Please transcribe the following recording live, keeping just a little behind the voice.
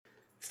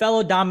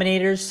Fellow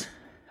Dominators,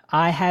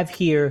 I have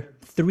here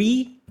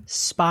 3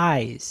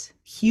 spies,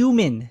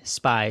 human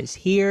spies,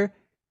 here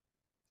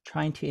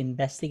trying to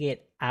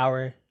investigate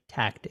our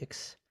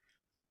tactics.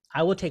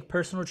 I will take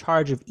personal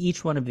charge of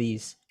each one of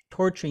these,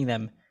 torturing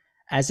them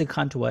as a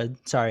cunt would,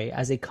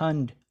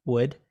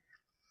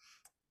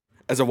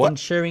 As a what?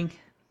 ensuring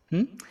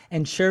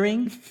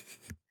ensuring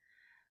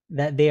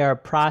that they are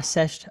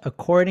processed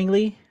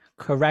accordingly,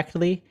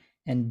 correctly,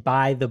 and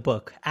by the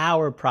book.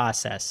 Our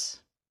process.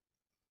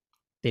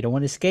 They don't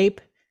want to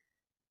escape,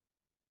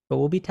 but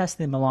we'll be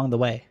testing them along the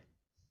way.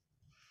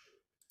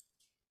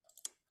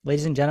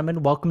 Ladies and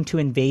gentlemen, welcome to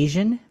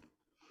Invasion.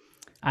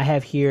 I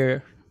have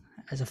here,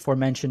 as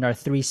aforementioned, our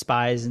 3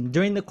 spies. And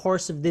during the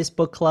course of this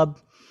book club,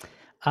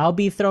 I'll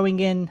be throwing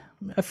in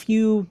a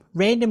few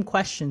random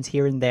questions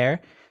here and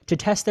there to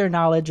test their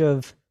knowledge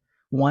of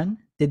 1,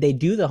 did they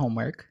do the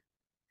homework?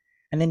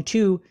 And then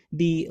 2,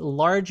 the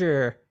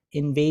larger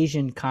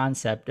invasion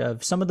concept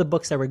of some of the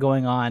books that were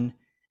going on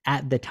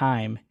at the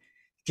time,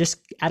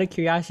 just out of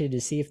curiosity to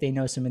see if they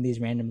know some of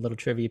these random little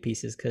trivia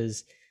pieces,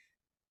 because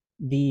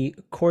the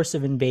course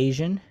of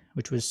invasion,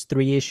 which was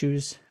 3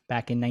 issues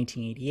back in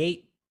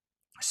 1988,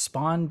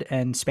 spawned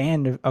and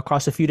spanned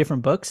across a few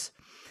different books.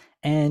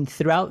 And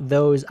throughout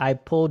those, I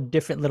pulled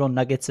different little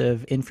nuggets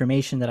of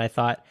information that I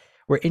thought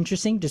were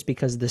interesting just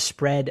because the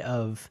spread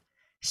of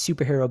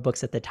superhero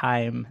books at the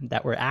time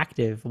that were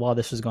active while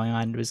this was going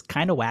on was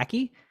kind of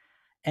wacky.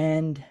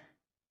 And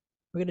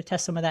we're going to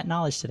test some of that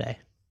knowledge today.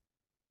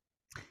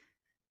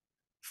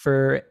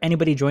 For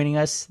anybody joining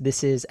us,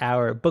 this is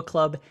our book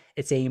club.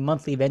 It's a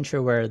monthly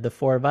venture where the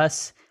 4 of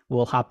us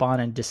will hop on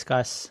and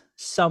discuss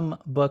some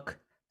book.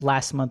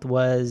 Last month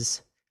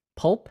was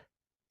Pulp,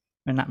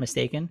 if I'm not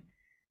mistaken.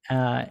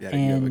 Yeah,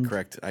 you have a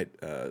correct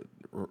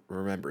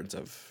remembrance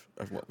of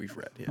what we've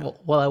read. Yeah.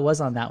 Well, I was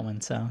on that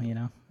one, so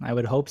I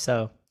would hope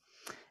so.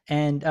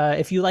 And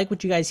if you like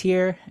what you guys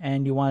hear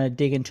and you want to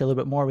dig into a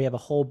little bit more, we have a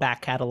whole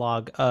back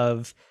catalog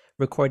of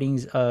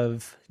recordings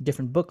of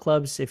different book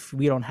clubs. If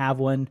we don't have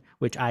one,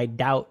 which I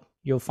doubt,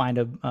 you'll find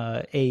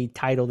a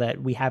title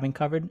that we haven't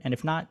covered. And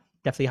if not,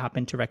 definitely hop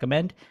in to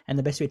recommend. And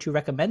the best way to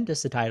recommend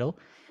us the title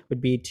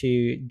would be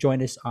to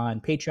join us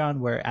on Patreon,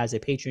 where as a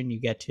patron, you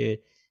get to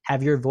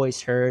have your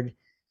voice heard,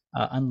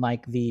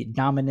 unlike the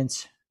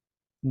dominance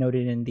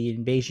noted in the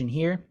invasion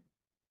here.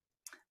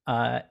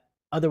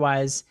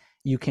 Otherwise,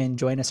 you can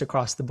join us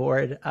across the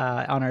board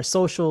on our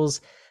socials,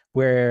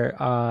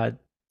 where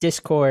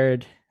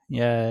Discord,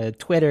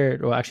 Twitter,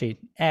 or actually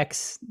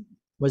X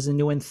was the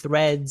new one,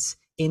 Threads,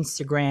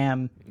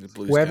 Instagram,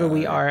 wherever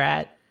we are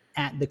at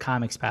the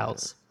Comics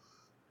Pals.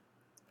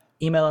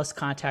 Email us,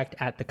 contact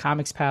at the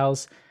Comics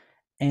Pals,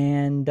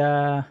 and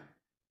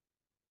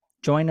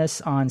join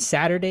us on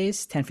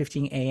Saturdays,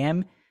 10:15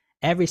 a.m.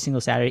 every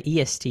single Saturday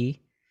EST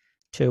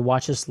to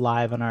watch us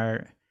live on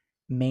our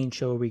main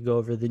show where we go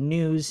over the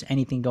news,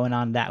 anything going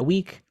on that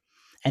week.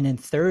 And then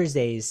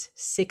Thursdays,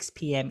 6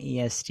 p.m.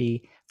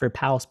 EST for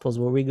Pals Pulls,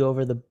 where we go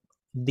over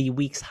the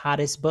week's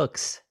hottest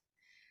books.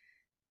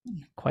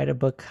 Quite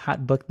a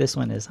hot book this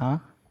one is, huh?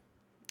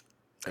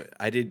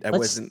 I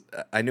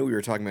knew we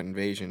were talking about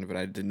invasion, but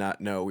I did not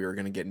know we were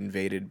going to get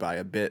invaded by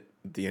a bit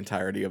the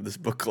entirety of this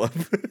book club.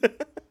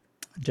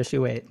 Just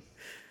you wait.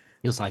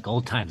 Feels like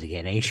old times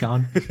again, eh,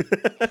 Sean?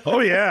 Oh,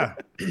 yeah.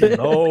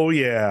 Oh,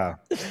 yeah.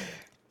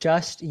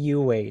 Just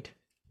you wait.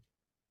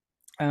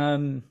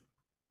 With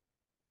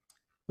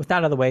that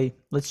out of the way,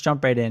 let's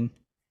jump right in.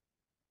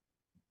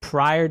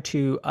 Prior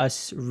to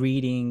us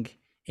reading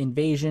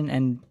Invasion,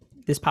 and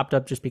this popped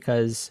up just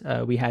because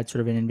we had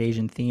sort of an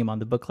invasion theme on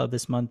the book club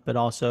this month, but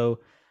also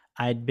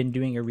I'd been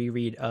doing a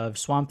reread of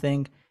Swamp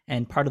Thing,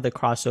 and part of the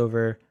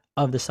crossover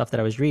of the stuff that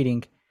I was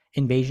reading,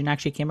 Invasion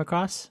actually came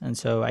across. And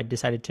so I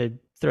decided to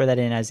throw that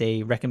in as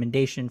a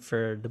recommendation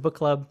for the book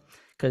club,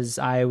 because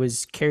I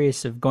was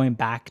curious of going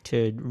back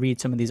to read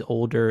some of these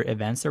older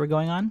events that were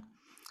going on.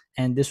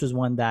 And this was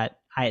one that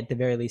I, at the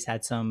very least,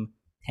 had some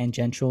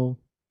tangential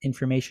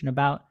information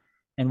about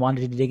and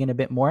wanted to dig in a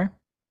bit more.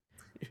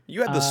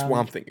 You had the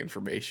Swamp Thing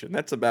information.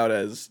 That's about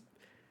as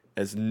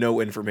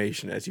no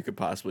information as you could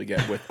possibly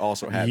get with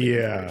also having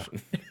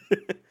information.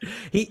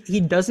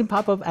 He doesn't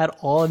pop up at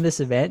all in this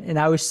event, and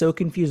I was so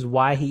confused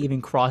why he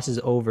even crosses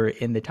over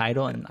in the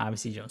title, and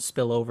obviously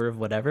spill over of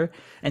whatever.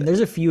 And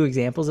there's a few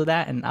examples of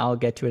that, and I'll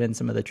get to it in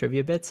some of the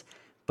trivia bits.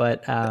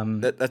 But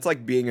that's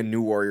like being a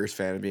New Warriors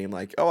fan and being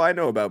like, "Oh, I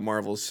know about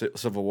Marvel's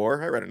Civil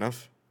War. I read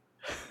enough."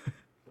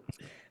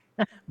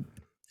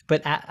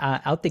 But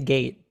out the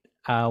gate,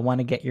 I want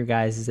to get your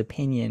guys'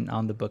 opinion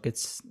on the book.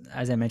 It's,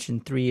 as I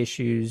mentioned, 3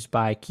 issues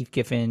by Keith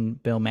Giffen,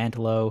 Bill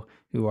Mantlo,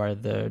 who are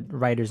the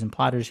writers and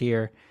plotters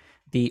here.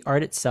 The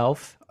art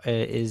itself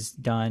is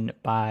done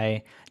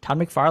by Todd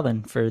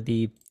McFarlane for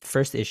the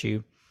first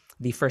issue.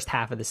 The first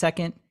half of the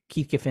second,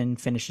 Keith Giffen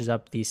finishes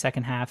up the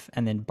second half,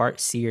 and then Bart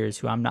Sears,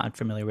 who I'm not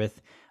familiar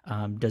with,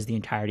 does the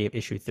entirety of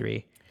issue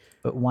 3.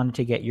 But wanted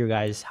to get your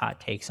guys' hot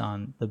takes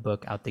on the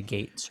book out the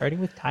gate, starting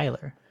with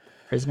Tyler,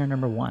 Prisoner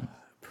number 1.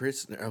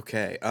 Prisoner.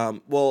 Okay.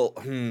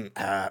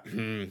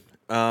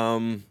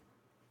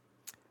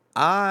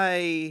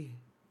 I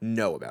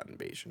know about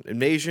Invasion.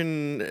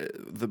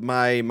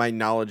 My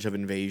knowledge of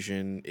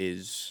Invasion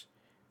is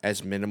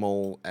as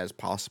minimal as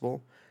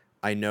possible.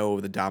 I know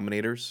the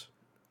Dominators.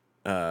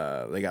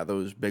 They got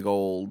those big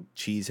old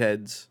cheese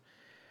heads.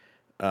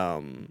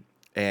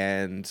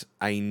 And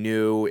I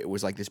knew it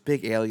was like this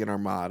big alien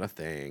armada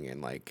thing,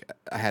 and like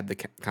I had the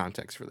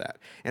context for that.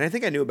 And I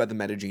think I knew about the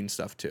metagene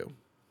stuff too.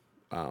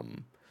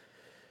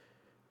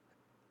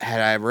 Had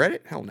I ever read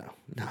it? Hell no.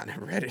 No, I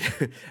never read it.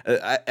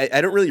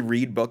 I don't really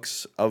read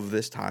books of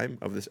this time,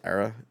 of this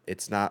era.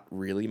 It's not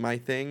really my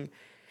thing.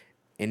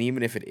 And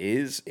even if it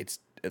is, it's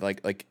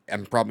like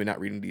I'm probably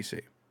not reading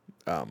DC.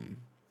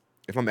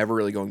 If I'm ever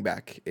really going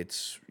back,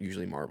 it's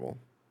usually Marvel.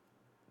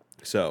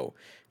 So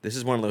this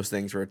is one of those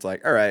things where it's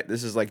like, all right,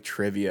 this is like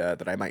trivia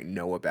that I might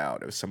know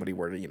about if somebody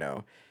were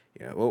to,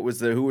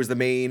 who was the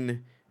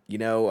main,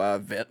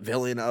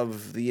 villain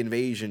of the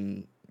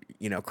Invasion,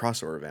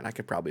 crossover event. I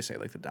could probably say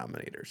like the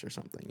Dominators or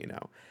something.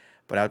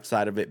 But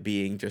outside of it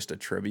being just a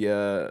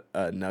trivia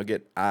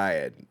nugget, I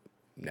had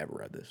never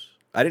read this.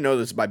 I didn't know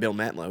this by Bill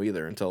Mantlo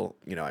either until,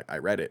 I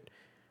read it.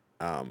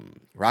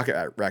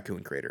 Rocket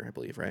Raccoon Crater, I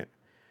believe, right?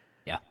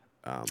 Yeah.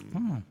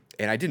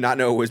 And I did not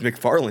know it was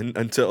McFarlane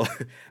until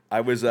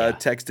I was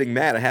texting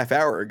Matt a half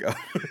hour ago.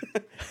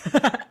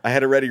 I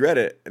had already read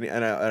it,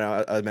 and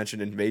I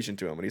mentioned Invasion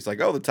to him, and he's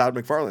like, "Oh, the Todd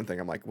McFarlane thing."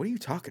 I'm like, "What are you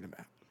talking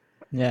about?"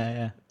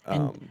 Yeah.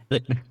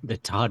 The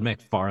Todd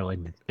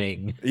McFarlane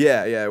thing.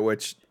 Yeah,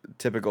 which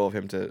typical of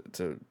him to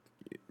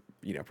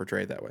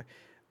portray it that way.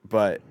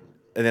 But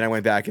and then I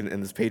went back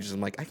in this pages.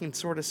 I'm like, I can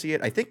sort of see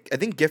it. I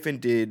think Giffen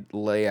did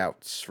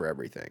layouts for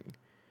everything.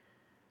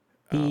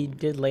 He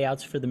did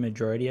layouts for the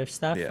majority of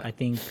stuff. Yeah. I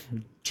think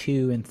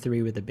 2 and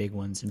 3 were the big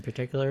ones in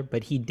particular,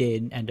 but he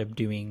did end up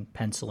doing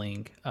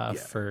penciling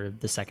for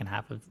the second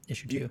half of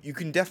issue 2. You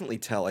can definitely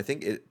tell. I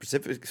think it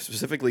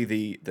specifically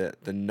the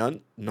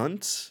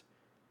nunts,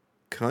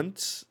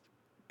 cunts.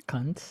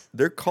 Kuns?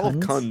 They're called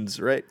Kuns?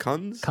 Kuns, right?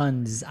 Kuns.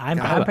 Kuns. I'm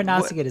God,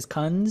 pronouncing it as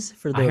Kuns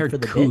for the I heard for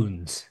the bit.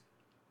 coons.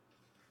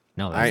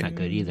 No, that's not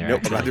good either.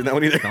 Nope, I'm not doing that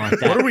one either. Don't like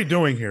What that. are we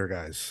doing here,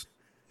 guys?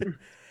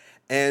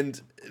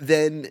 And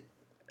then,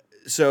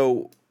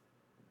 so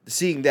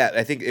seeing that,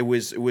 I think it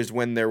was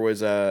when there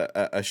was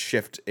a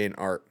shift in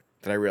art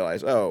that I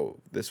realized, oh,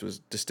 this was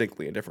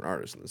distinctly a different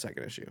artist in the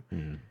second issue.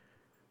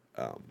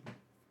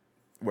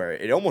 Where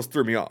it almost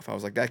threw me off. I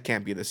was like, that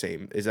can't be the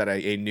same. Is that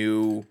a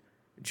new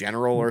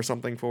general or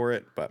something for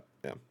it? But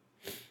yeah.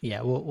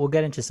 Yeah, we'll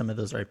get into some of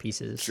those art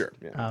pieces. Sure.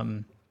 Yeah.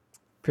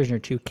 Prisoner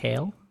 2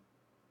 Kale.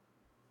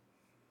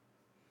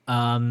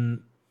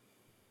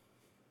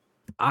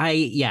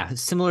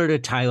 Similar to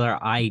Tyler,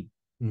 I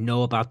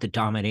know about the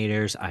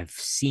Dominators. I've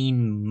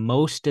seen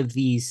most of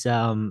these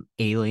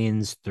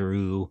aliens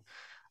through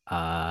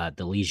the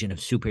Legion of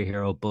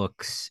Superhero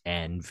books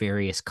and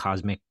various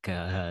cosmic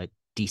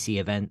DC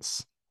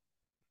events.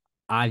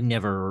 I've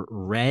never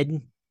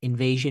read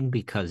Invasion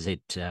because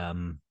it's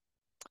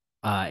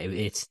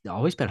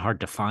always been hard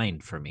to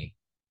find for me.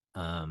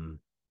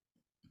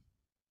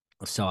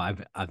 So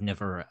I've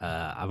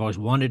always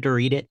wanted to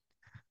read it,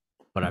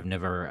 but I've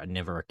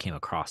never came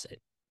across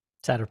it.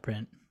 It's out of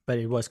print, but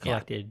it was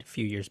collected a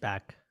few years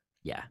back.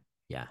 Yeah.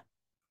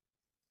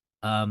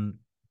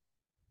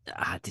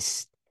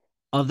 This,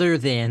 other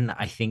than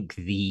I think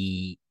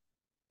the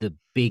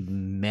big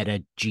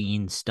meta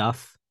gene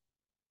stuff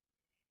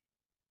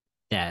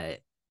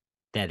that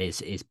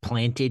is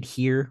planted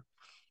here,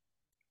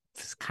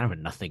 it's kind of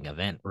a nothing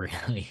event,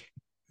 really.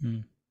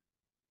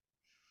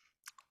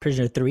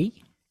 Prisoner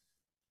 3.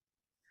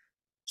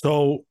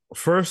 So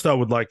first, I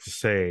would like to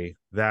say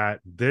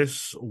that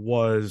this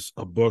was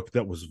a book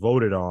that was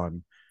voted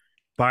on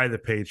by the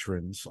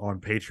patrons on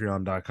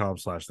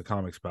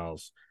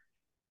patreon.com/thecomicspals.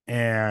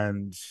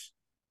 And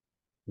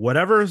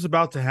whatever is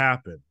about to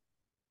happen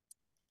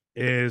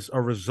is a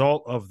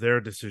result of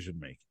their decision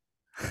making.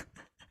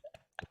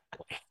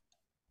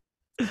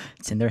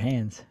 It's in their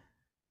hands.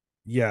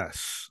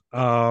 Yes.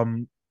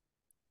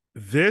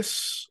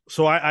 This.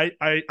 So I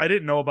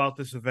didn't know about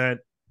this event.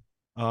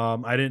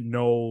 I didn't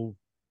know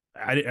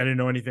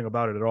anything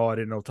about it at all. I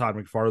didn't know Todd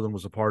McFarlane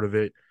was a part of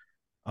it.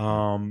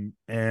 And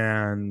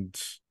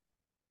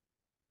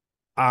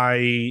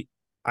I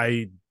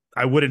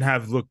wouldn't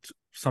have looked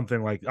for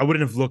something like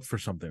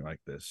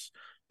this.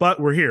 But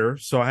we're here,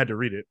 so I had to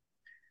read it.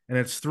 And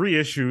it's 3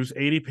 issues,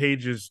 80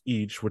 pages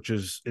each, which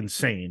is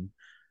insane.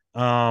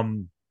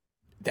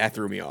 That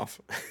threw me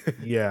off.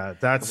 Yeah,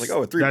 that's I was like,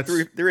 oh, three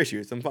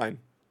issues. I'm fine.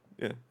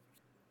 Yeah.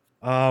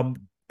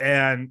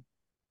 And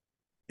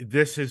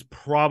this is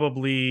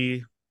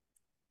probably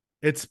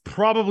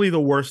the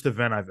worst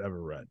event I've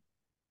ever read.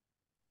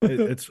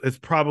 It's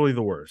probably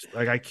the worst.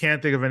 Like, I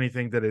can't think of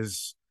anything that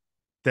is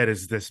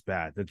this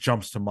bad that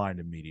jumps to mind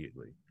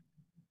immediately.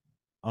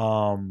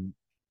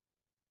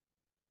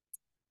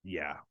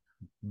 Yeah,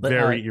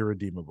 very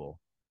irredeemable.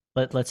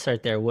 Let's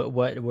start there. What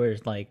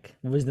was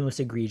the most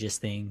egregious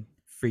thing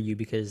for you?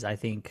 Because I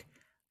think,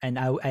 and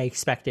I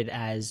expected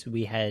as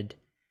we had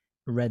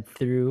read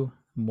through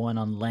one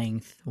on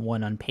length,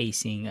 one on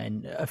pacing,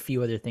 and a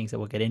few other things that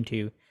we'll get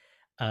into.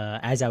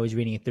 As I was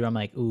reading it through, I'm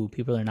like, ooh,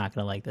 people are not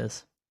gonna like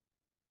this.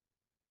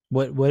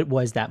 What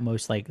was that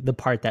most like the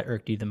part that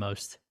irked you the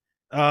most?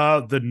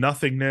 The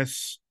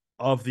nothingness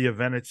of the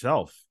event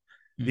itself.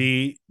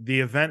 The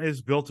event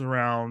is built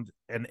around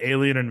an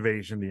alien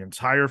invasion. The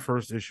entire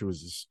first issue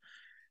is this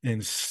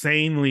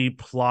insanely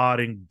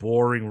plodding,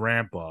 boring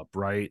ramp up,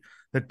 right?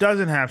 That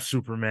doesn't have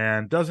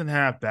Superman, doesn't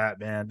have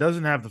Batman,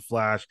 doesn't have the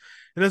Flash,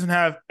 it doesn't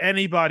have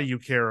anybody you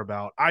care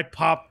about. I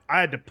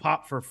had to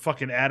pop for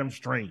fucking Adam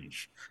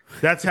Strange.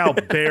 That's how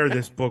bare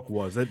this book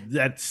was.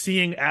 That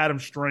seeing Adam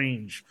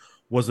Strange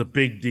was a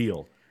big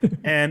deal.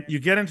 And you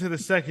get into the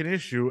second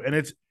issue, and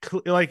it's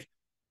like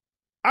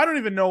I don't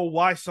even know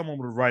why someone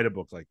would write a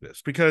book like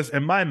this, because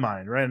in my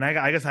mind, right, and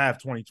I guess I have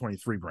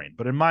 2023 brain,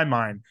 but in my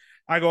mind,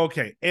 I go,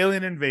 okay,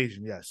 alien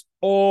invasion, yes,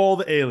 all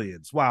the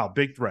aliens, wow,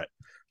 big threat.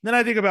 Then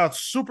I think about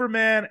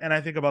Superman, and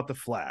I think about the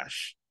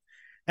Flash,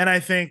 and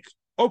I think,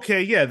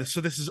 okay, yeah,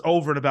 so this is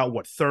over in about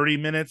what, 30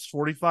 minutes,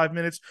 45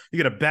 minutes. You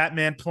get a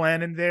Batman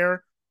plan in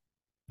there.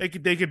 They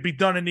could be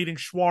done and eating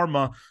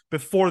shawarma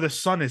before the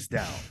sun is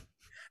down,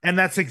 and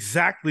that's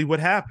exactly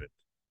what happened.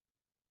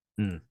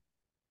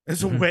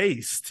 It's a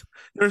waste.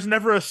 There's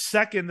never a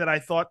second that I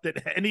thought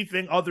that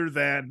anything other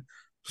than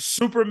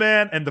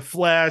Superman and the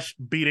Flash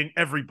beating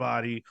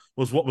everybody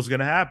was what was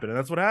going to happen, and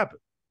that's what happened.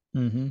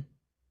 Mm-hmm.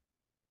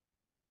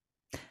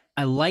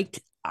 I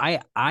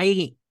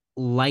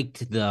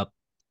liked the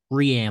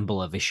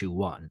preamble of issue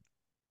 1.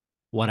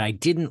 What I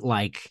didn't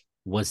like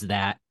was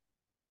that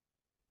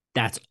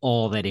that's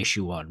all that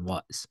issue 1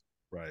 was.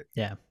 Right.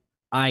 Yeah.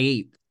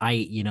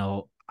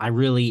 I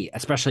really,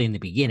 especially in the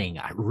beginning,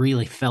 I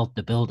really felt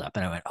the buildup,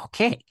 and I went,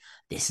 okay,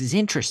 this is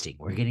interesting.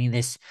 We're getting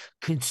this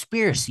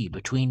conspiracy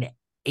between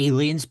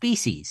alien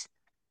species.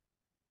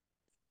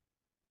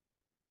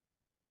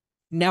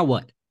 Now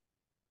what?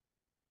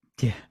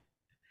 Yeah.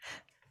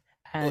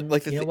 And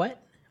Like you know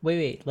what?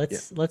 Wait.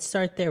 Let's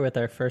start there with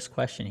our first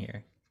question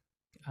here.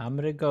 I'm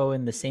gonna go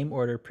in the same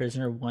order: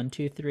 prisoner 1,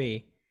 2,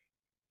 3,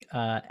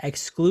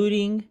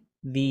 excluding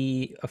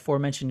the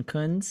aforementioned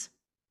Kunz,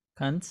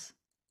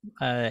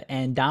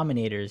 and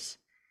Dominators.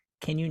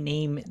 Can you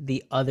name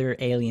the other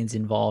aliens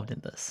involved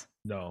in this?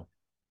 No.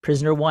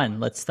 Prisoner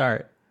 1. Let's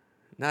start.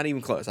 Not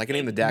even close. I can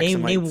name the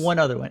Daxamites. Name one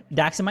other one.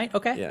 Daxamite.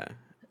 Okay. Yeah,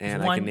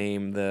 and I can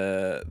name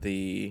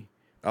the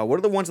what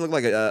are the ones that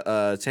look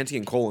like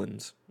sentient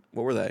colons?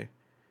 What were they?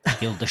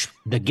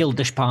 The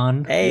Gildish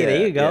Pond. Hey,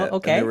 there you go. Yeah.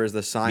 Okay. And there was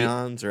the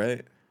Scions,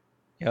 right?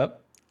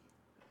 Yep.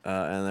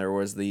 And there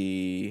was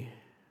the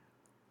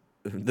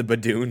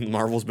Badoon.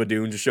 Marvel's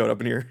Badoon just showed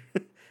up in here.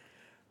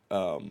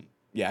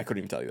 Yeah, I couldn't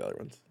even tell you the other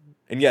ones.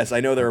 And yes, I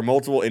know there are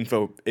multiple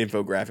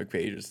infographic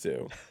pages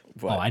too.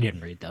 But I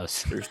didn't read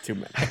those. There's too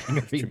many. I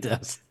didn't read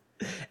those.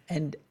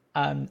 And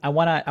I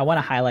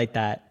wanna highlight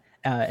that.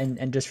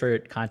 And just for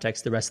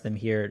context, the rest of them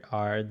here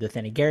are the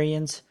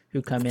Thanagarians,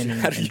 who come in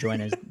and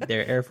join as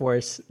their air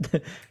force.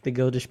 The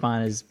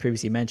Gildishpan, as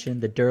previously mentioned,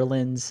 the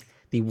Durlans,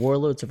 the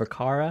Warlords of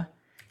Akara,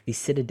 the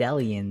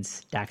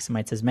Citadelians,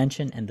 Daxamites as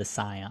mentioned, and the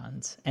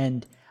Scions.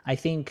 And I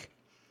think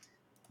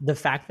the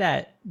fact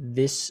that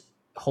this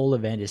whole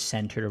event is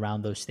centered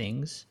around those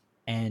things,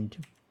 and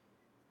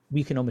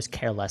we can almost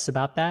care less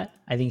about that,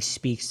 I think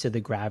speaks to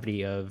the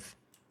gravity of,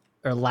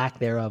 or lack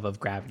thereof of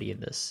gravity in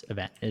this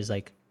event. Is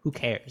like, who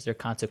cares? They're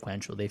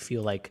consequential. They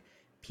feel like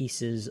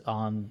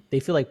they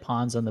feel like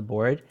pawns on the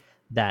board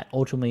that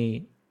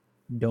ultimately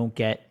don't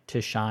get to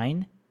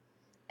shine.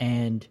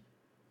 And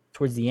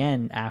towards the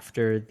end,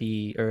 after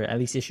or at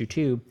least issue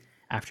 2,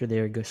 after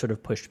they're sort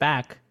of pushed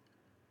back,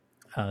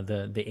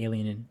 the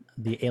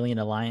alien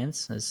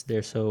alliance, as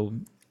they're so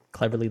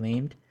cleverly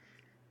named,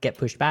 get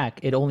pushed back.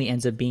 It only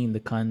ends up being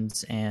the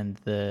Kunz and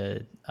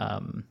the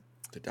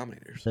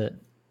Dominators.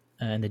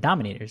 And the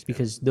Dominators,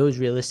 because those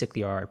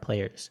realistically are our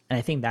players. And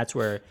I think that's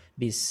where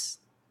this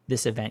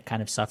event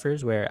kind of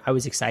suffers, where I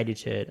was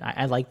excited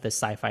I like the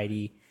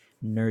sci-fi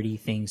nerdy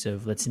things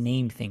of let's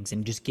name things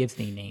and just give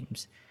things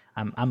names.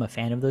 I'm a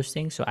fan of those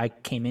things. So I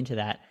came into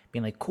that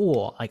being like,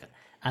 cool, like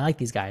I like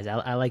these guys.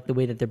 I like the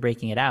way that they're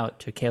breaking it out,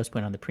 to Chaos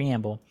point on the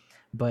preamble,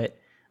 but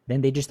then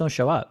they just don't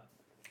show up.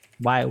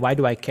 Why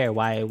do I care?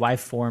 Why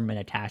form an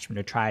attachment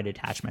or try to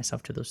attach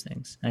myself to those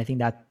things? And I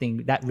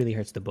think that really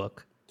hurts the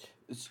book.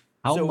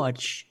 How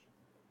much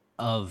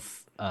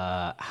of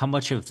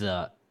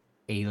the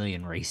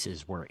alien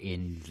races were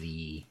in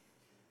the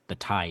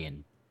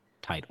tie-in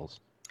titles?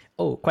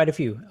 Oh, quite a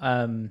few.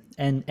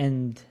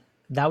 And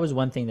that was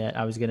one thing that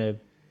I was gonna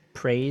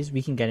praise.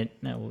 We can get it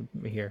now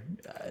here.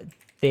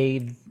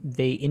 They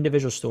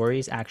individual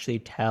stories actually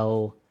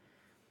tell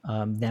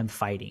them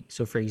fighting.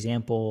 So, for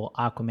example,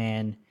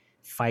 Aquaman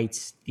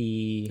fights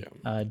the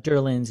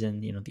Durlans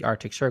and the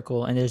Arctic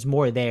Circle, and there's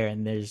more there,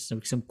 and there's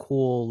some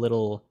cool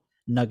little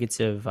nuggets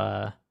of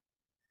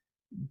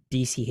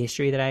DC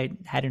history that I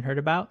hadn't heard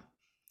about.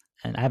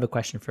 And I have a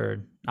question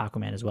for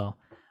Aquaman as well.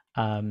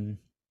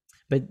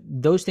 but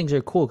those things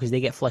are cool because they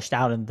get fleshed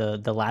out in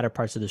the latter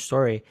parts of the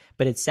story.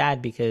 But it's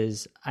sad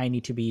because I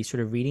need to be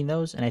sort of reading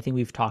those, and I think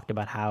we've talked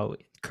about how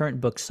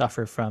current books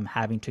suffer from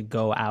having to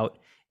go out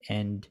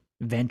and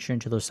venture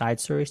into those side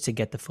stories to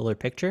get the fuller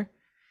picture.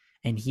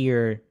 And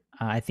here,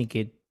 I think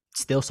it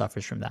still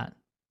suffers from that.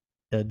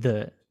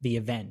 The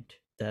event,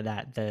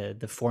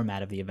 the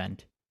format of the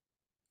event.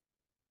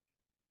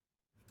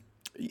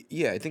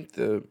 Yeah, I think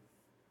the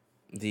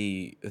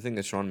thing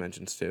that Sean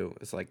mentions too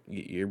is like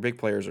your big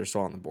players are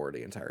still on the board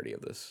the entirety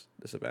of this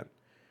event,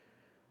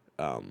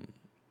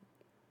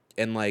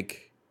 and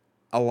like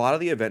a lot of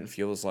the event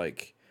feels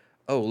like,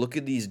 oh, look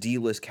at these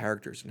D-list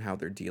characters and how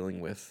they're dealing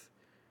with,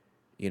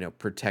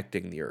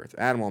 protecting the Earth.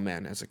 Animal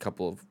Man has a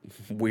couple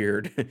of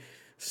weird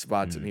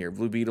spots in here.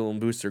 Blue Beetle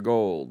and Booster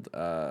Gold.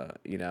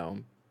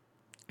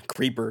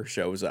 Creeper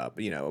shows up.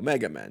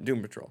 Omega Man,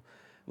 Doom Patrol.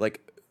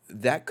 Like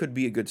that could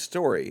be a good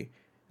story.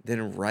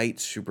 Then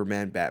write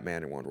Superman,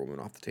 Batman, and Wonder Woman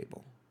off the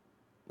table.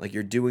 Like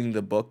you're doing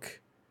the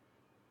book.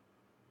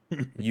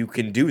 You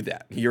can do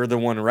that. You're the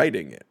one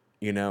writing it.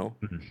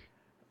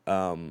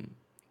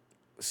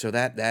 So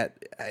that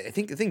I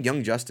think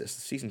Young Justice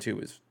season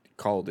 2 is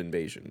called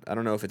Invasion. I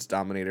don't know if it's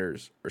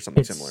Dominators or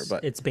something similar,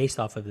 but it's based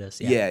off of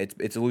this. Yeah,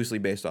 it's loosely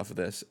based off of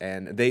this,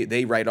 and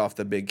they write off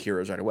the big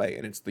heroes right away,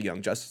 and it's the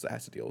Young Justice that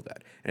has to deal with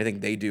that. And I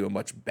think they do a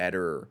much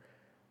better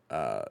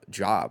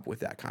job with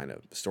that kind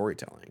of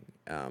storytelling.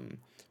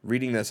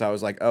 Reading this, I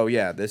was like, oh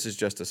yeah, this is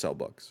just to sell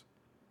books.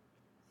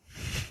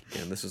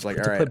 And this is like,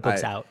 all right, put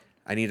books out.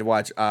 I need to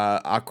watch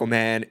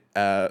Aquaman,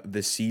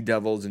 the Sea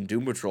Devils, and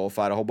Doom Patrol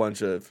fight a whole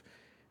bunch of,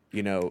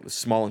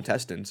 small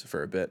intestines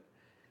for a bit.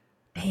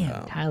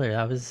 Damn, Tyler,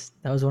 that was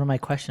one of my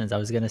questions. I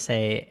was gonna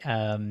say,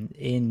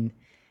 in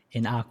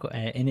issue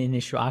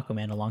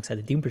Aquaman alongside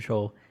the Doom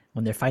Patrol,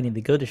 when they're fighting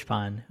the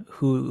Gildishpan,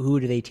 who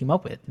do they team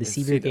up with? The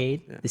Sea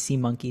Brigade, the Sea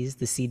Monkeys,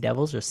 the Sea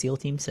Devils, or SEAL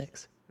Team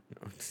 6?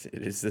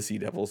 It is the Sea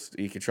Devils.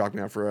 You could chalk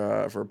me out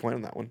for a point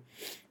on that one.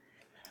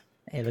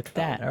 Hey, look at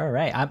that! All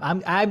right,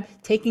 I'm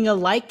taking a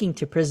liking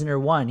to Prisoner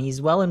 1.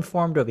 He's well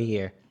informed over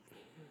here.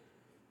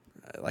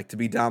 I like to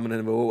be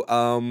dominant.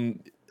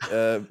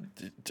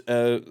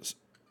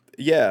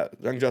 Yeah,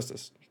 Young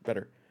Justice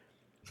better.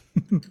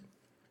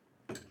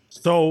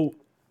 So,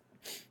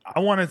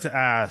 I wanted to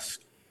ask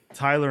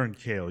Tyler and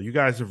Kale. You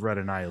guys have read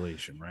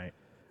Annihilation, right?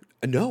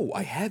 No,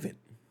 I haven't.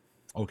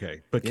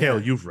 Okay, but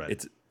Kale, you've read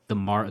it. The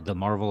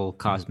Marvel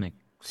cosmic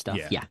stuff.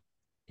 Yeah.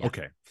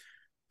 Okay.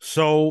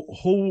 So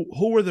who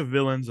were the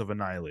villains of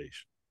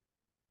Annihilation?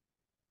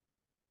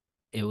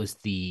 It was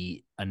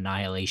the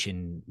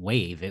Annihilation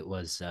Wave. It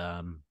was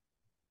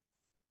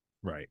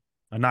right.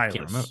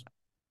 Annihilus.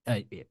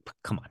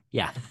 Come on.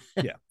 Yeah.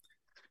 Yeah.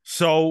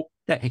 So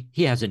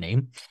he has a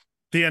name.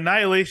 The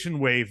Annihilation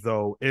Wave,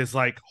 though, is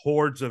like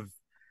hordes of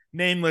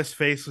nameless,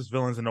 faceless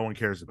villains that no one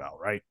cares about,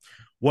 right?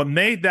 What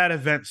made that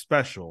event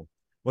special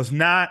was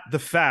not the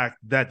fact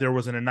that there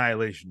was an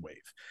Annihilation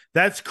Wave.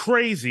 That's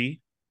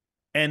crazy,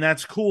 and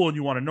that's cool, and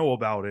you want to know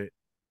about it,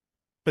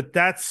 but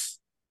that's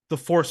the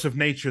force of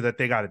nature that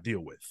they got to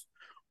deal with.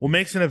 What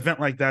makes an event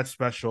like that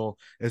special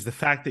is the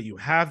fact that you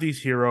have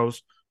these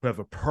heroes who have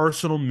a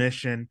personal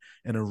mission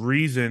and a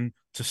reason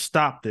to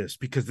stop this,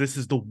 because this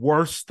is the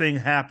worst thing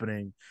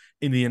happening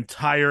in the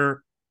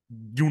entire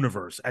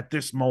universe at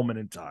this moment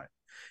in time.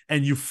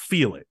 And you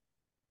feel it.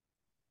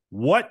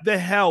 What the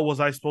hell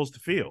was I supposed to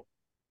feel?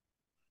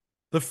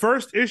 The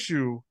first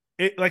issue,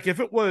 if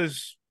it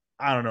was,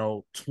 I don't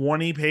know,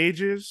 20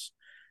 pages,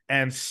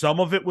 and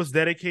some of it was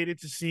dedicated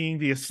to seeing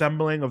the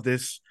assembling of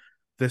this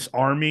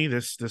army,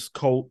 this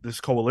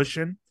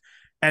coalition,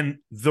 and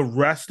the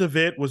rest of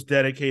it was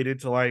dedicated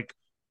to like,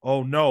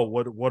 oh no,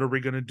 what are we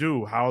gonna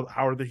do? How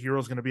are the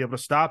heroes gonna be able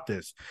to stop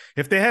this?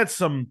 If they had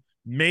some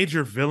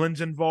major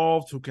villains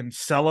involved who can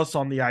sell us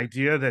on the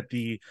idea that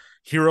the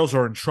heroes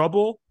are in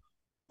trouble,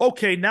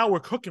 okay, now we're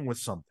cooking with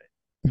something.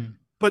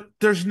 But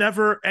there's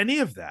never any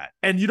of that.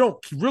 And you don't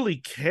really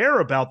care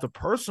about the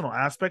personal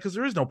aspect because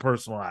there is no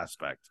personal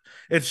aspect.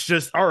 It's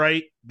just, all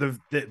right, the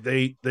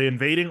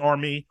invading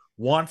army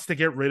wants to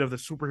get rid of the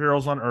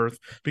superheroes on Earth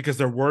because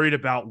they're worried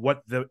about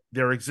what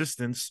their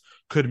existence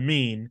could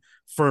mean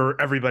for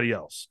everybody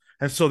else.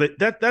 And so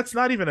that's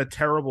not even a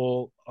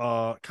terrible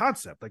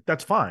concept. Like,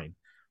 that's fine.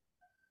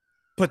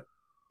 But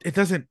it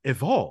doesn't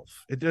evolve.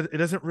 It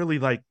doesn't really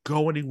like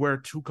go anywhere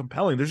too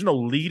compelling. There's no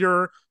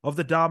leader of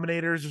the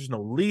Dominators. There's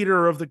no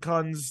leader of the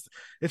Khunds.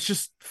 It's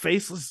just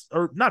faceless,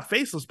 or not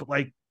faceless, but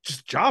like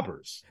just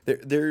jobbers.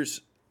 There's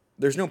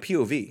no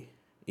POV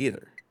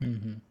either.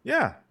 Mm-hmm.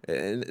 Yeah,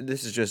 and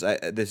this is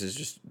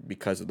just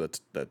because of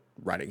the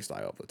writing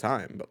style of the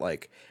time. But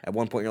like at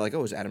one point you're like,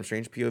 oh, is Adam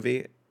Strange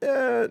POV?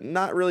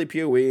 Not really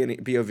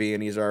POV,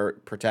 and he's our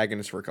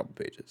protagonist for a couple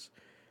pages.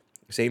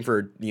 Same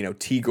for,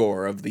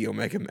 Tigor of the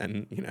Omega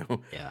Men,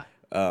 Yeah.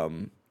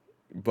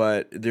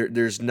 But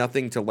there's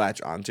nothing to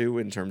latch onto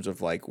in terms of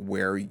like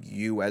where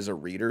you as a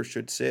reader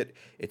should sit.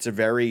 It's a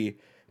very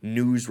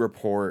news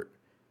report,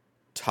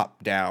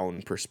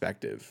 top-down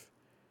perspective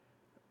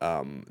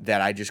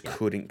that I just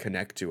couldn't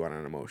connect to on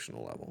an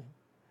emotional level.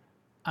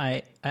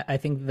 I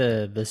think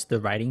the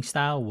writing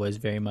style was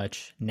very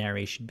much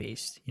narration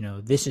based. You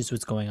know, this is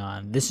what's going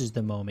on. This is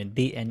the moment.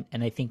 And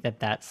I think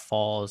that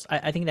falls.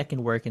 I think that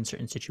can work in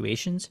certain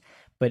situations,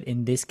 but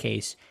in this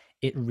case,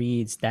 it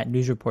reads that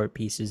news report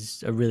piece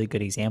is a really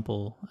good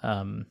example.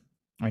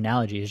 Or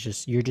analogy is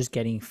just you're just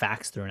getting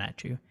facts thrown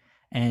at you,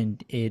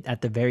 and it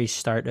at the very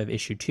start of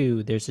issue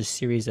 2, there's a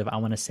series of I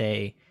want to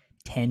say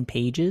 10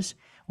 pages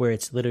where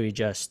it's literally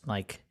just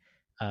like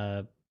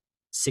uh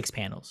 6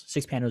 panels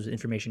of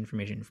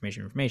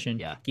information,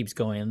 Yeah. keeps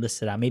going and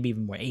lists it out, maybe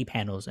even more, 8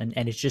 panels. And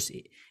it's just,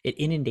 it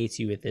inundates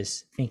you with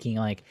this thinking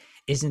like,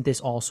 isn't this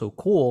all so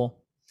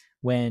cool?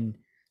 When,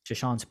 to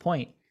Sean's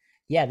point,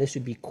 yeah, this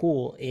would be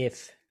cool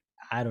if,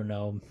 I don't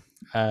know,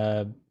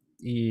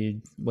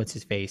 what's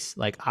his face?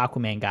 Like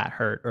Aquaman got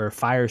hurt, or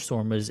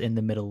Firestorm was in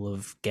the middle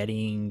of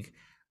getting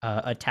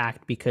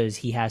attacked because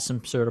he has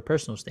some sort of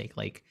personal stake.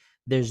 Like,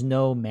 there's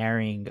no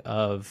marrying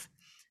of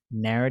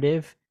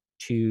narrative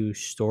to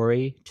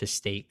story to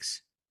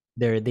stakes.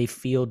 They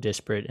feel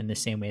disparate in the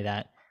same way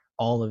that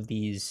all of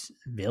these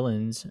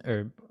villains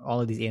or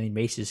all of these alien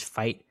races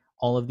fight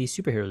all of these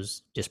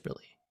superheroes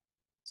disparately.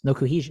 There's no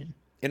cohesion.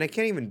 And I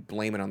can't even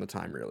blame it on the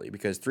time, really,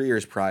 because 3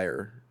 years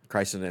prior,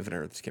 Crisis on Infinite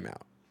Earths came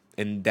out,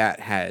 and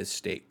that has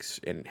stakes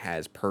and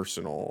has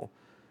personal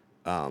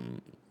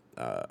um,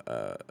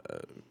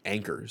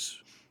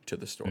 anchors to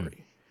the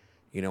story.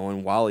 You know,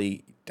 when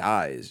Wally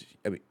dies,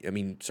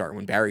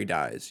 when Barry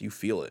dies, you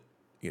feel it.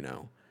 You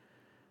know,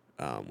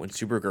 when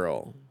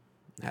Supergirl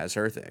has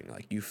her thing,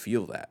 like, you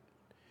feel that.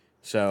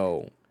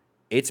 So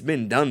it's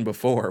been done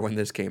before when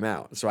this came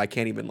out, so I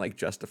can't even like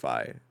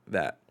justify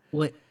that.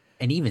 What?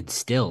 And even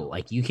still,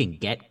 like, you can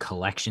get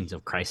collections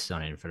of Crisis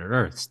on Infinite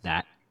Earths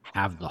that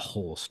have the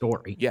whole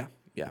story. Yeah,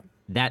 yeah.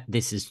 That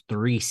this is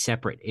 3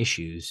 separate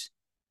issues,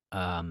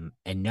 and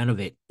none of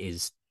it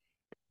is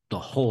the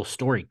whole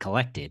story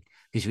collected.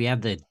 Because we have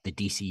the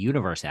DC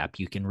Universe app,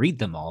 you can read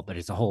them all, but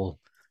it's a whole,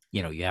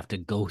 you know, you have to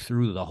go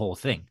through the whole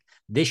thing.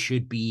 This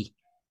should be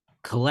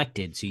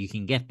collected so you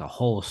can get the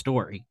whole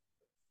story.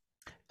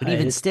 But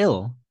even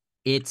still,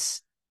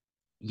 it's,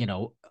 you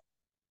know,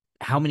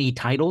 how many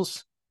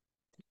titles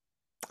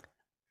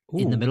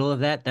in the middle of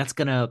that? That's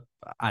gonna,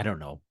 I don't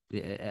know.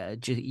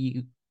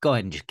 You go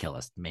ahead and just kill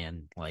us,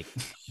 man. Like,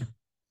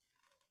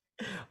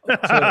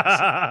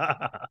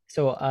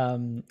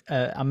 I'm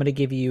gonna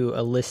give you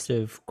a list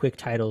of quick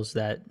titles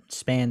that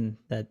spanned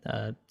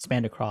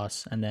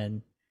across, and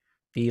then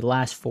the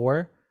last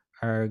 4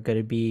 are going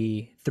to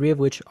be 3 of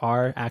which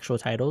are actual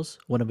titles,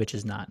 1 of which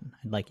is not.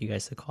 I'd like you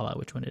guys to call out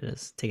which one it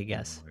is. Take a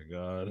guess. Oh my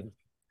god.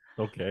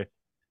 Okay.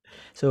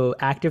 So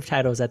active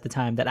titles at the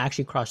time that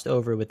actually crossed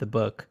over with the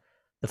book: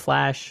 The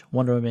Flash,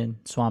 Wonder Woman,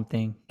 Swamp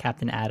Thing,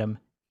 Captain Atom,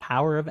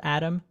 Power of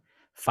Atom,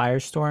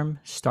 Firestorm,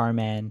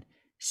 Starman,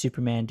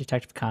 Superman,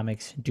 Detective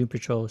Comics, Doom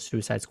Patrol,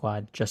 Suicide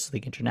Squad, Justice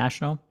League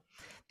International.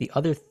 The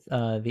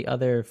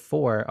other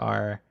 4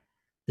 are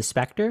The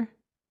Spectre,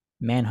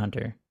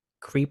 Manhunter,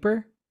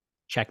 Creeper,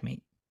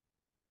 Checkmate.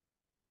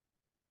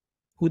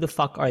 Who the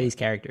fuck are these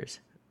characters?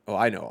 Oh,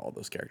 I know all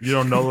those characters. You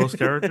don't know those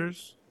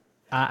characters?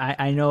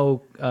 I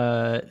know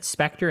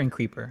Spectre and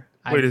Creeper.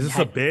 Wait, is this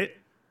a bit?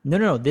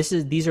 No.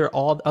 These are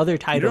all other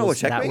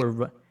titles that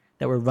Checkmate?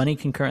 were running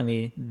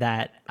concurrently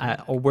that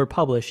were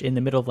published in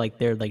the middle of like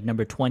their like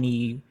number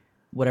 20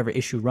 whatever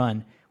issue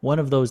run. One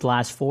of those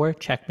last 4,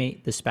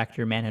 Checkmate, The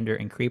Spectre, Manhunter,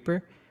 and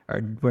Creeper,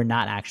 were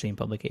not actually in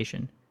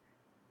publication.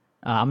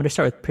 I'm going to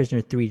start with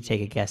Prisoner 3 to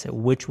take a guess at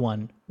which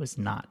one was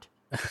not.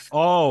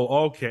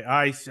 Oh, okay.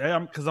 I see.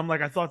 Because I'm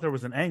like, I thought there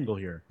was an angle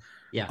here.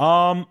 yeah,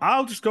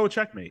 I'll just go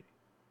Checkmate.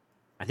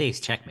 I think it's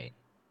Checkmate.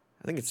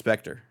 I think it's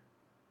Spectre.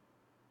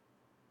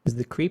 Is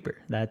the Creeper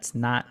that's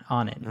not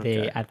on it.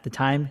 Okay. They at the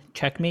time,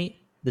 Checkmate,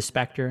 The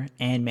Spectre,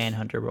 and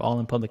Manhunter were all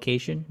in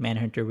publication.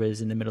 Manhunter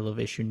was in the middle of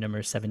issue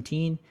number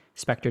 17,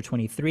 Spectre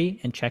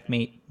 23, and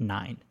Checkmate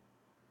 9.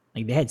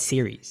 Like, they had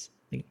series.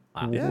 Like,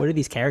 Yeah. what are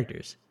these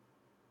characters?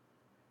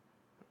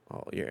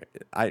 Oh, yeah.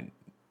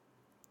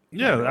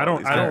 Yeah, I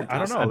don't know.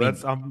 I mean,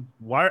 That's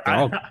why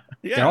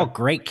They're all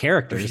great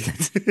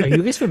characters. Are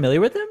you guys familiar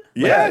with them?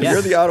 Yeah, Yeah.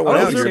 you're the odd one Oh,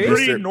 out. they're You're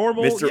pretty Mr.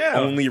 normal, Mr. yeah.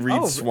 Only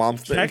reads Swamp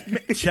Thing.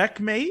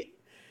 Checkmate?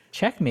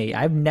 Checkmate.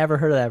 I've never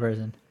heard of that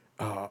person.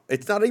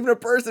 It's not even a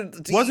person. It's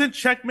a team. Wasn't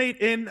Checkmate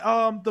in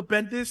the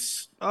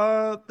Bendis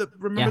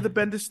remember Yeah. the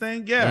Bendis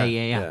thing?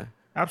 yeah.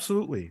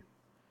 Absolutely.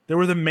 They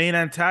were the main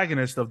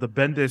antagonist of the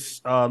Bendis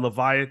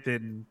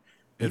Leviathan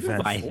Even event.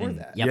 Leviathan. before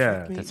that. Yep,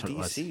 Yeah. that's what it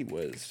was. DC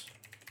was.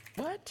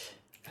 What?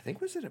 I think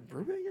was it a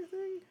Brubaker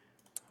thing?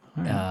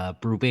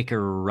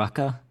 Brubaker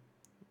Rucka.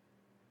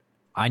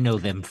 I know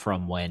them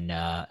from when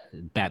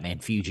Batman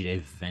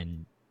Fugitive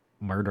and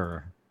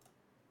Murderer.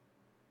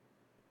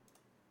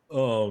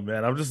 Oh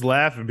man, I'm just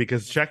laughing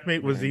because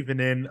Checkmate was even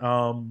in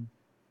oh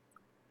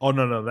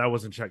no, that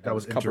wasn't Check. That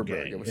was Kupperberg.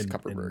 Intergang It was in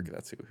Kupperberg.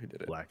 That's who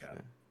did it. Black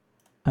Adam.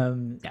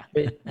 Yeah.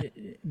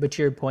 But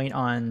your point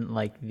on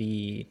like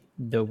the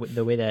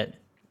way that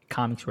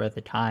comics were at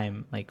the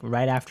time, like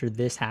right after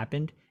this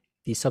happened,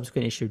 the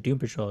subsequent issue of Doom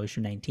Patrol,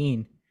 issue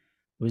 19,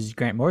 was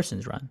Grant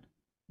Morrison's run.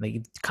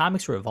 Like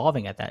comics were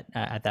evolving at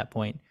that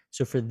point.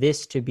 So for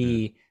this to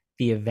be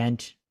the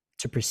event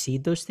to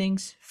precede those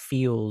things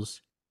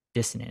feels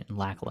dissonant and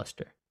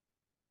lackluster.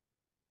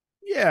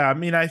 Yeah, I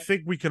mean, I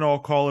think we can all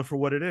call it for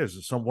what it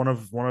is. Some one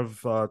of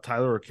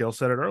Tyler or Kale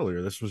said it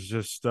earlier. This was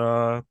just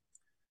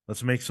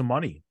let's make some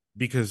money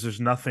because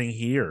there's nothing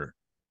here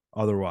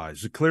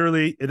otherwise.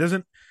 Clearly, it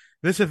doesn't.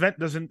 This event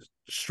doesn't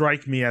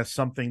strike me as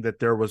something that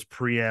there was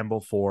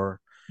preamble for.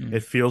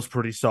 It feels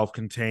pretty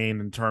self-contained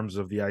in terms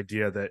of the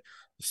idea that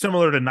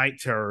similar to Night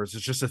Terrors,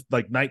 it's just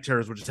like Night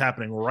Terrors, which is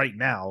happening right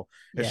now.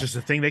 It's just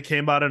a thing that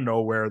came out of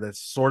nowhere that's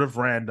sort of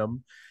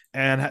random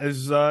and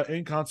is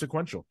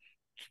inconsequential.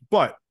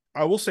 But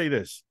I will say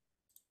this.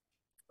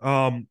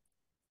 I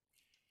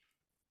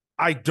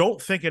don't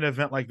think an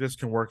event like this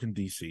can work in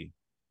DC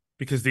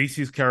because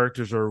DC's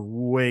characters are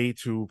way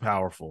too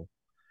powerful.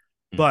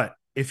 But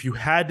if you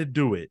had to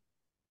do it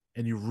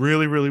and you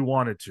really, really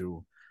wanted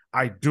to,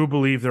 I do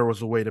believe there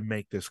was a way to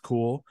make this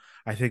cool.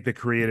 I think the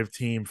creative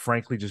team,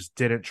 frankly, just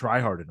didn't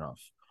try hard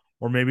enough.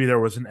 Or maybe there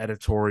was an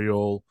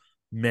editorial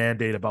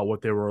mandate about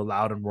what they were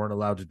allowed and weren't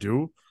allowed to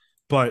do.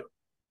 But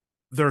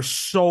there's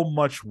so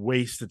much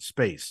wasted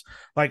space.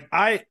 Like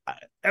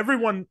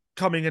everyone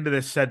coming into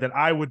this said that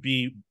I would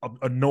be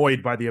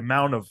annoyed by the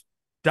amount of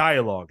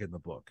dialogue in the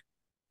book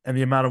and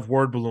the amount of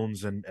word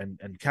balloons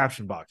and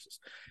caption boxes.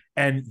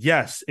 And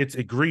yes, it's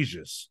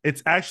egregious.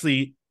 It's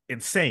actually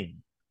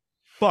insane.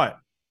 But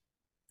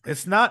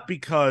it's not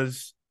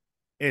because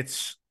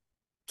it's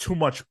too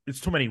much, it's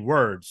too many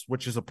words,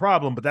 which is a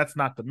problem, but that's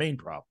not the main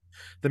problem.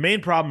 The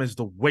main problem is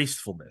the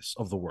wastefulness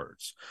of the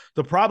words.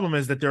 The problem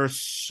is that there are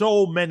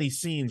so many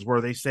scenes where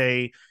they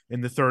say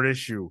in the third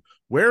issue,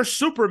 "Where's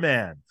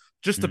Superman?"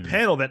 Just a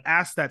panel that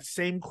asks that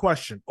same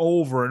question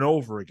over and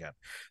over again.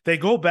 They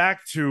go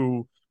back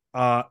to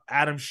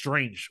Adam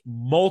Strange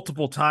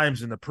multiple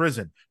times in the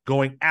prison,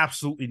 going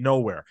absolutely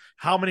nowhere.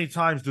 How many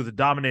times do the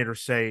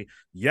Dominators say,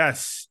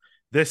 "Yes,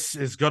 this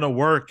is gonna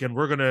work, and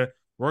we're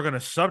gonna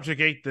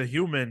subjugate the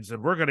humans,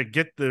 and we're gonna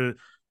get the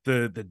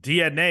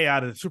DNA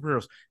out of the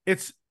superheroes"?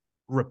 It's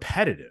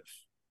repetitive.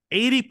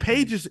 80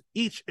 pages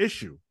each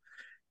issue,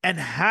 and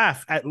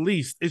half at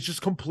least is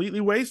just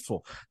completely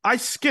wasteful. I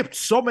skipped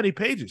so many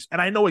pages,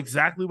 and I know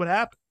exactly what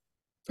happened.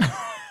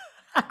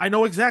 I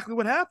know exactly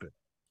what happened.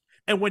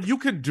 And when you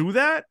can do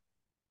that,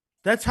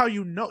 that's how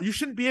you know. You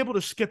shouldn't be able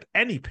to skip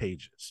any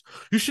pages.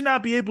 You should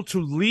not be able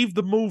to leave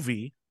the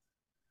movie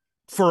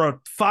for a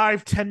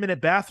 5-10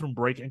 minute bathroom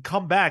break and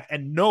come back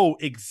and know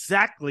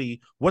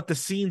exactly what the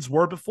scenes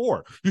were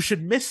before. You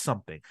should miss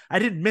something. I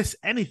didn't miss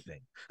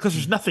anything because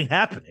there's nothing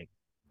happening.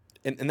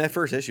 In that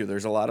first issue,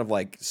 there's a lot of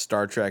like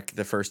Star Trek,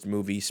 the first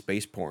movie,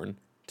 space porn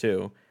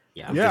too.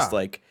 Yeah. Just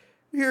like,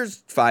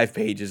 here's 5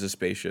 pages of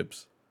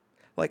spaceships.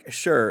 Like,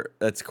 sure,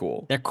 that's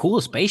cool. They're cool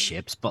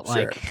spaceships, but Sure.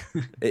 like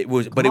It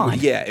was, but it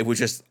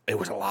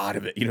was a lot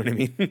of it. You know what I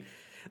mean?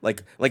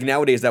 like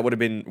nowadays, that would have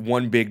been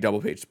one big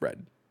double page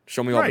spread.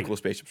 Show me all the cool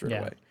spaceships right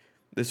away.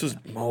 This was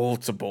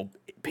multiple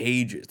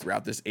pages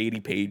throughout this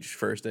 80-page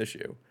first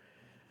issue.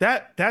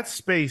 That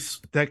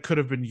space that could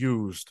have been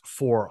used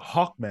for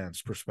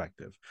Hawkman's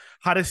perspective.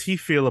 How does he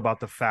feel about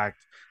the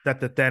fact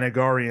that the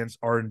Thanagarians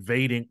are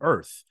invading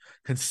Earth,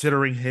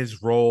 considering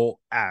his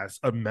role as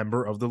a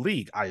member of the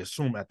League, I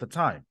assume at the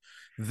time?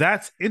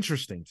 That's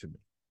interesting to me.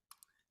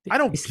 I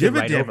don't give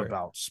a damn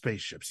about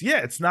spaceships.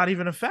 Yeah, it's not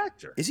even a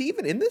factor. Is he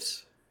even in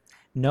this?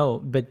 No,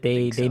 but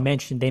they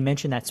mentioned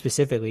that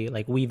specifically.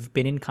 Like, we've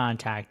been in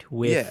contact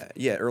with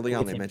early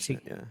on they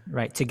mentioned it,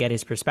 right, to get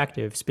his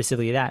perspective,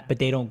 specifically that, but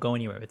they don't go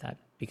anywhere with that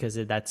because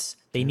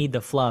they need the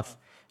fluff,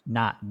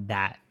 not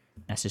that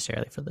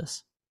necessarily for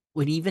this.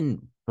 When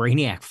even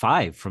Brainiac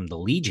 5 from the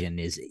Legion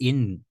is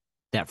in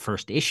that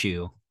first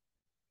issue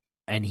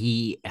and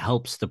he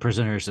helps the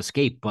prisoners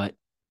escape, but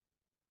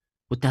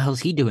what the hell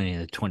is he doing in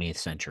the 20th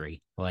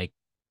century? Like,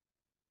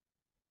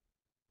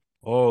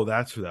 oh,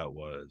 that's who that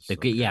was.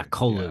 Yeah,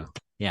 Kolu.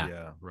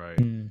 Yeah, right.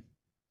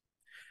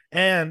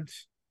 And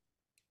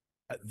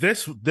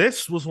this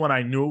was when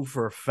I knew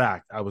for a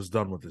fact I was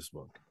done with this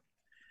book.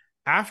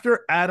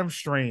 After Adam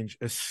Strange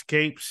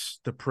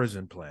escapes the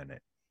prison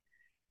planet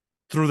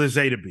through the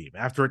Zeta Beam,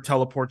 after it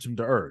teleports him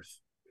to Earth,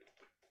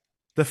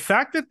 the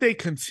fact that they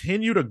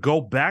continue to go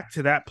back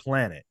to that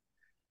planet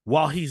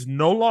while he's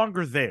no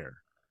longer there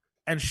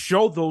and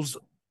show those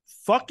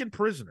fucking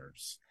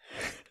prisoners,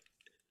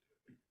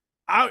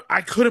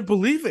 I couldn't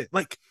believe it.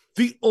 Like,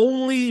 the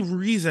only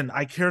reason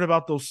I cared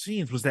about those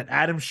scenes was that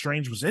Adam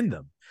Strange was in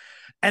them.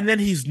 And then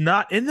he's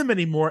not in them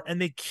anymore,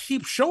 and they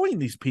keep showing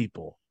these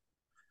people.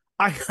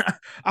 I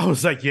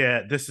was like,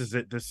 yeah, this is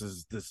it. This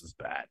is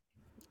bad.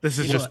 This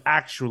is just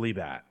actually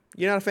bad.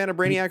 You're not a fan of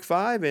Brainiac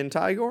 5 and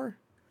Tigor?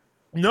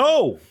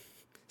 No.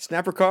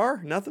 Snapper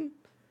Carr? Nothing?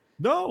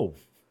 No.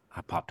 I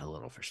popped a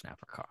little for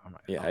Snapper Carr.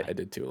 I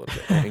did too a little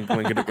bit. And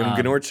when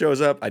Gnort shows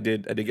up, I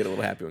did get a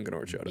little happy when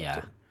Gnort showed up. Yeah.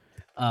 Too.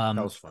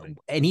 That was funny.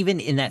 And even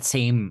in that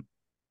same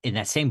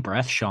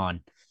breath,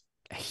 Sean,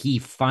 he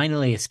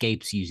finally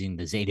escapes using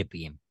the Zeta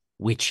Beam,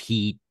 which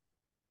he,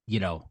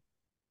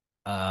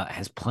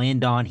 has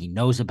planned on, he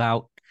knows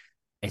about.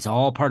 It's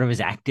all part of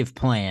his active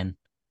plan.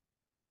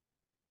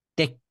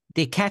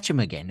 They catch him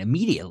again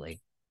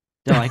immediately.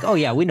 They're like, "Oh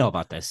yeah, we know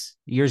about this.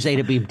 Your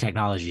Zeta beam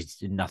technology is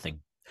nothing."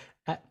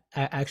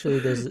 Actually,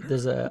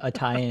 there's a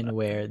tie-in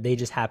where they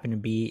just happen to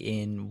be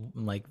in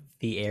like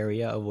the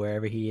area of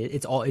wherever he is.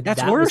 It's all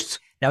That's that worse.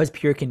 that was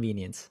pure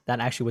convenience. That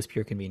actually was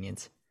pure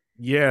convenience.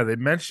 Yeah, they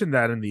mentioned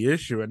that in the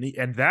issue,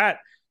 and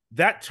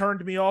that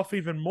turned me off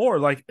even more.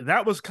 Like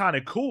that was kind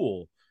of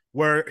cool,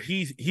 where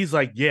he's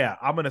like, yeah,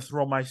 I'm gonna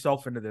throw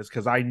myself into this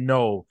because I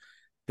know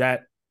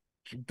that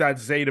that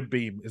Zeta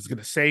beam is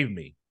gonna save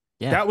me.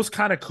 Yeah. That was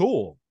kind of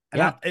cool, and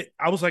Yeah.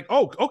 I was like,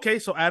 oh, okay,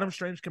 so Adam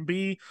Strange can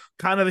be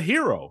kind of the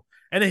hero,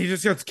 and then he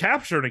just gets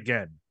captured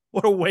again.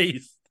 What a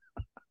waste!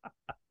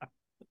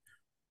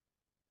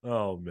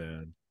 Oh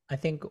man, I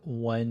think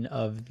one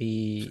of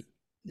the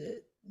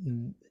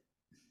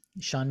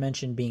Sean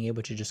mentioned being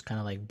able to just kind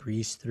of like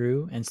breeze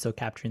through and still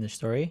capturing the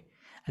story.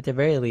 At the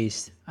very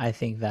least, I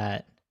think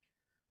that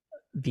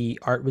the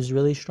art was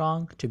really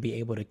strong to be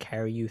able to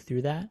carry you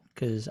through that,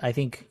 because I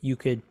think you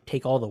could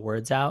take all the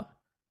words out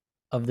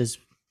of this,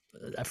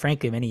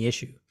 frankly, of any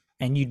issue,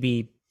 and you'd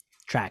be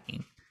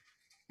tracking.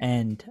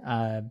 And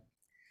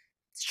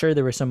sure,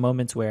 there were some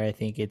moments where I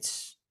think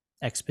it's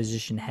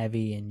exposition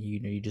heavy, and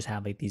you just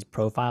have like these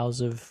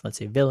profiles of, let's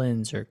say,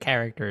 villains or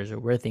characters or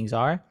where things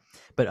are,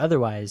 but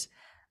otherwise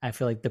I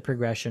feel like the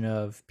progression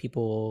of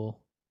people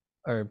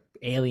or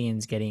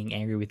aliens getting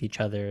angry with each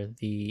other,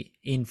 the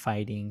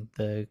infighting,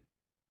 the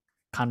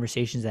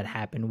conversations that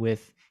happen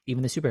with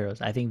even the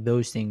superheroes, I think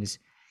those things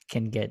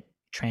can get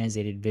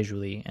translated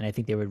visually, and I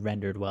think they were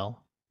rendered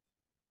well.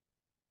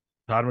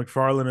 Todd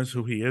McFarlane is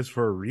who he is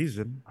for a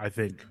reason. I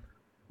think,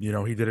 he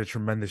did a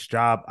tremendous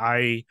job.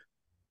 I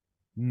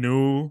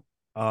knew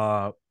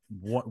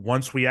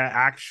once we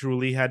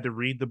actually had to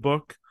read the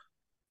book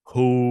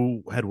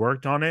who had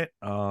worked on it,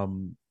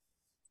 and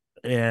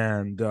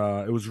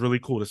it was really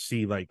cool to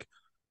see like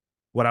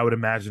what I would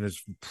imagine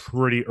is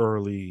pretty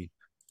early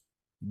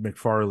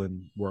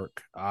McFarlane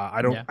work.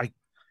 I don't Yeah. I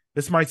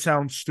This might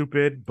sound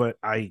stupid, but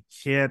I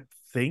can't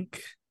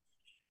think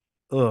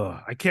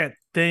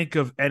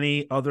of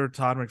any other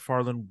Todd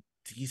McFarlane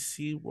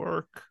DC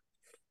work.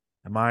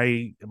 Am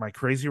I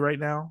crazy right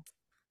now?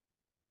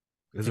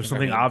 Is there I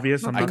something mean,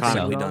 obvious I'm not think so.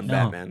 thinking iconically of? done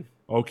No. Batman.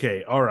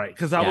 Okay, all right.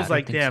 Because I Yeah, was I don't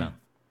like, think damn, so.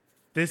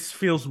 this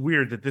feels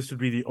weird that this would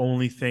be the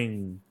only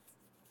thing.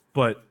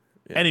 But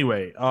Yeah,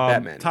 anyway,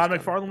 Batman he's Todd done.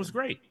 McFarlane was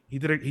great. He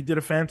did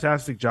a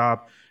fantastic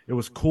job. It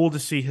was cool to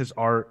see his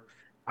art.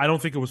 I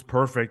don't think it was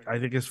perfect. I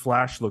think his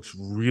Flash looks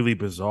really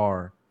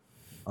bizarre.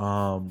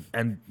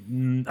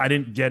 And I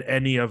didn't get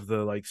any of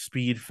the like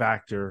speed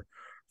factor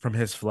from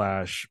his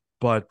Flash,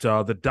 but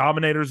the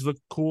Dominators look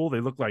cool. They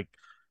look like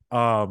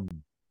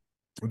um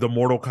the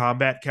Mortal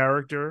Kombat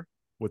character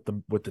with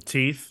the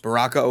teeth.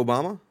 Barack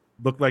Obama.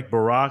 Looked like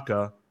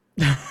Baraka.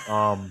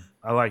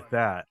 I like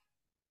that.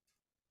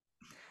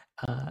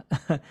 uh,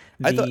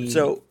 I thought the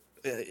so.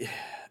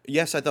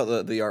 Yes, I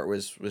thought the art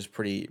was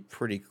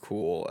pretty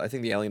cool. I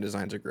think the alien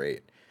designs are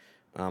great.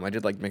 I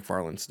did like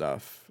McFarlane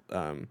stuff.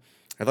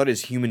 I thought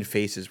his human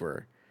faces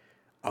were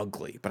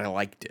ugly, but I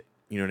liked it.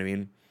 You know what I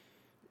mean?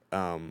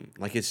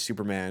 Like his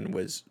Superman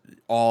was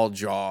all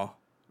jaw,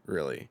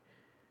 really.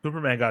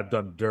 Superman got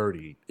done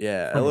dirty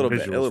Yeah, from a a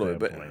visual little bit,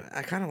 but standpoint.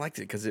 I kind of liked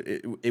it because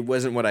it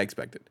wasn't what I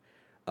expected.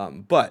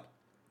 But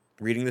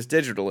reading this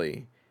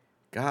digitally,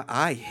 God,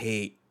 I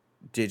hate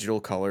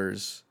digital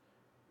colors,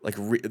 like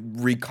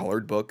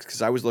recolored books,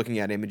 because I was looking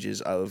at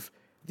images of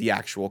the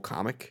actual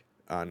comic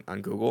on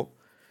Google,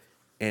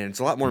 and it's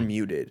a lot more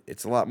muted.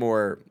 It's a lot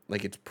more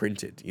like it's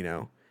printed,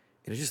 and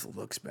it just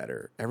looks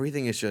better.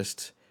 Everything is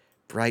just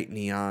bright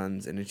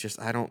neons, and it's just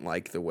I don't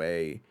like the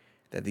way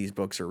that these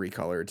books are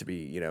recolored to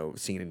be,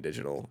 seen in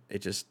digital. It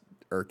just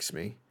irks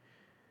me.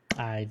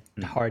 I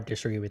hard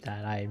disagree with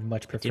that. I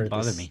much prefer did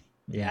bother this. me.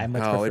 Yeah, Yeah. I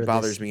much Oh, prefer it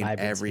bothers this me in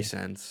every vibrancy.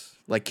 sense.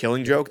 Like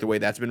Killing Joke, the way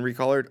that's been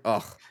recolored.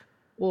 Ugh.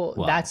 Well,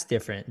 Well, that's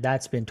different.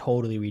 That's been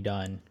totally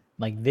redone.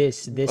 Like A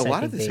I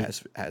lot of think this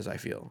they has I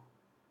feel,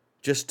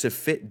 just to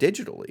fit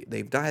digitally.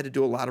 They've not had to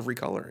do a lot of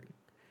recoloring.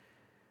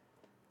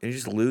 And it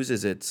just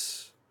loses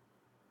its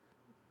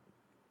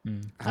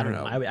I I don't don't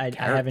know. know, I haven't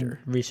character.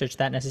 researched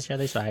that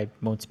necessarily, so I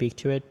won't speak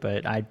to it.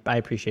 But I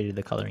appreciated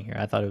the coloring here.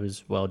 I thought it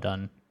was well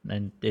done,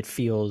 and it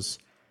feels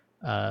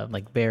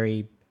like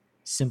very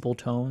simple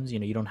tones.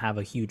 You don't have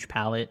a huge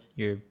palette.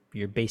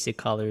 Your basic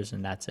colors,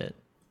 and that's it.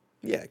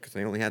 Yeah, because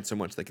they only had so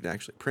much they could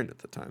actually print at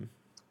the time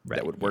that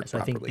Right. would Yeah. work So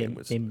I think properly and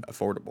was they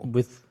affordable.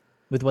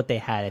 with what they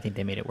had, I think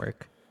they made it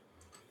work.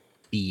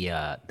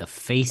 the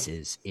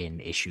faces in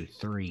issue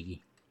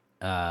 3.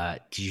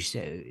 Did you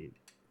say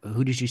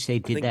who did you say I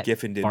did think that?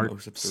 Giffen did Bart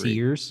most of 3.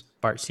 Sears.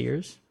 Bart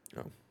Sears.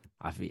 Oh.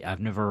 I've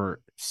never.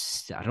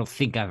 I don't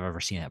think I've ever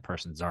seen that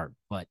person's art,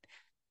 but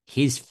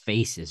his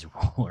faces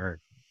were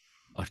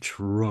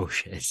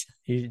atrocious.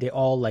 They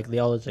all look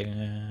like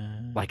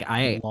Like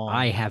I long.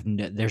 I have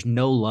there's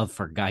no love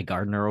for Guy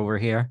Gardner over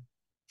here,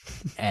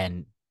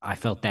 and I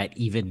felt that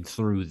even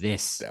through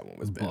this That one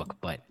was bad. book.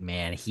 But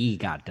man, he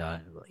got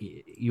done.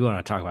 You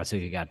want to talk about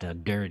somebody who got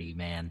done dirty,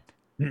 man?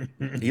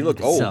 He looked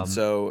It's, old,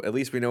 so at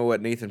least we know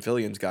what Nathan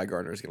Fillion's Guy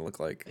Gardner is going to look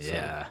like. So,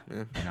 yeah,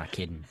 you're not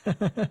kidding.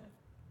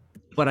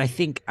 But I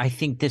think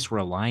this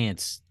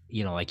reliance,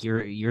 like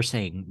you're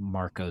saying,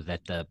 Marco,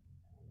 that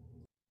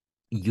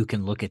you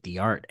can look at the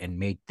art and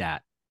make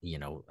that,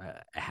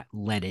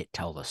 let it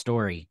tell the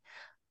story.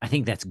 I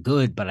think that's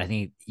good, but I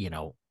think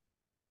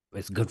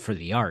it's good for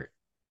the art,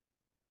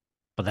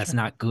 but that's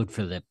not good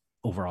for the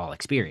overall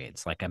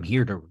experience. Like, I'm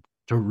here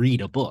to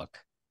read a book.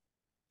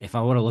 If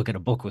I want to look at a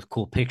book with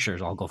cool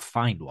pictures, I'll go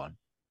find one.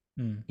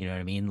 Mm. You know what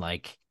I mean?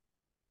 Like,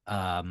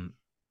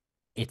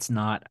 it's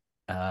not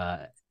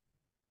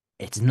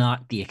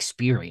the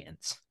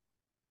experience.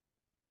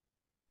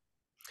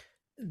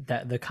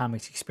 That the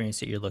comics experience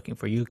that you're looking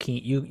for.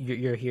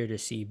 You're here to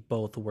see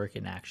both work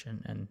in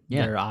action, and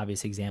there are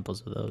obvious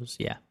examples of those.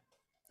 Yeah,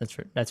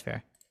 that's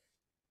fair.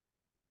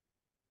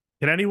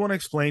 Can anyone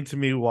explain to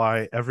me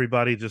why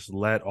everybody just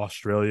let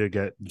Australia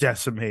get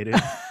decimated?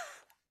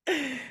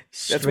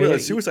 That's where the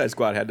Suicide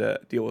Squad had to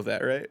deal with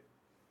that, right?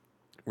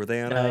 Were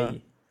they on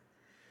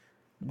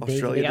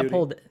Australia? They got duty?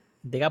 pulled.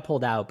 They got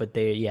pulled out, but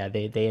they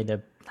end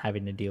up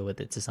having to deal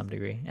with it to some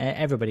degree.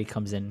 Everybody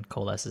comes in,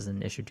 coalesces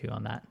in issue 2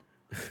 on that.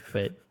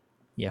 But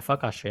yeah,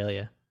 fuck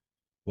Australia.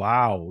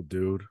 Wow,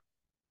 dude.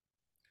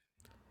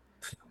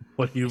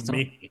 What do you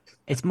mean?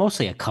 It's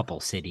mostly a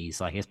couple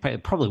cities. Like,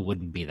 it probably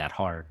wouldn't be that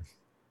hard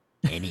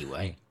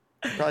anyway.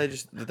 Probably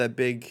just the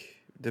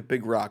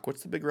big rock.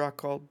 What's the big rock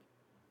called?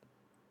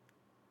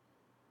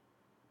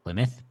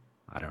 Plymouth?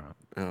 I don't know.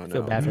 Oh, no.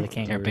 Feel bad for the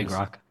They're kangaroos. Big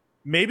Rock.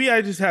 Maybe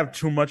I just have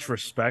too much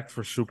respect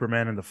for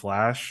Superman and the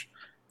Flash,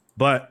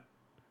 but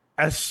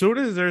as soon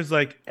as there's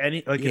like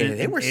an alien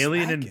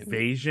slacking.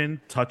 invasion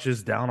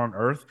touches down on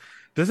Earth,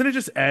 doesn't it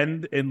just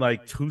end in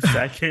like 2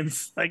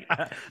 seconds? Like,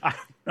 I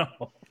don't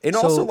know. And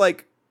also,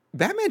 like,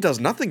 Batman does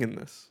nothing in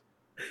this.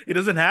 He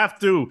doesn't have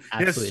to. He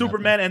has Absolutely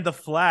Superman and the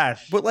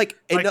Flash. But like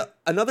in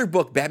another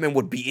book, Batman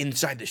would be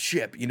inside the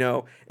ship,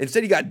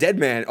 Instead, you got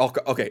Deadman.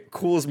 Okay,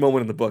 coolest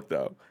moment in the book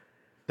though.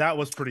 That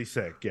was pretty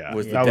sick. Yeah,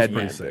 Was the that was Deadman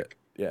pretty sick. bit.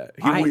 Yeah,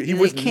 he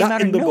was came not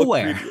out in of the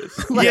nowhere. book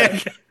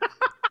previous.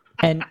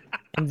 Yeah. And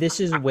this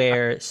is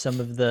where some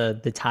of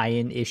the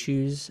tie-in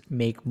issues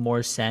make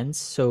more sense.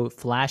 So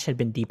Flash had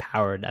been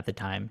depowered at the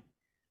time.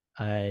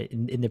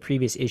 In the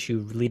previous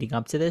issue leading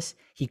up to this,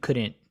 he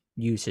couldn't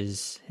use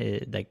his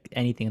like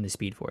anything in the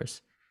Speed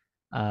Force.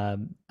 I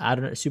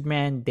don't know.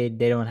 Superman, they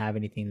don't have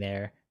anything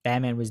there.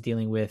 Batman was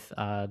dealing with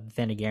the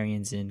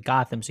Thanagarians in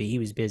Gotham, so he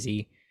was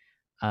busy.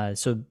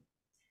 So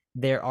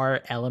there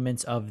are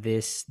elements of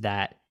this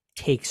that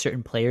take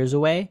certain players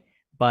away,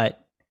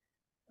 but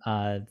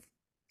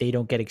they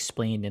don't get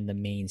explained in the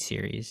main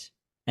series.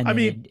 And I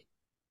mean,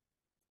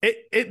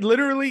 it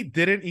literally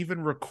didn't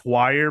even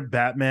require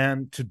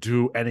Batman to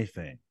do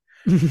anything.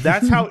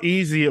 That's how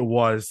easy it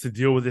was to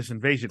deal with this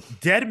invasion.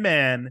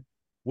 Deadman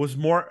was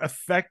more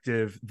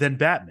effective than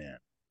Batman.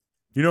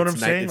 You know what I'm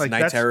saying? Like,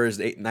 Night Terror is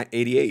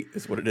 88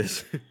 is what it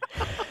is.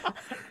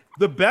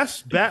 The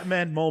best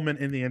Batman moment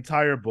in the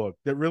entire book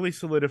that really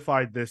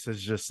solidified this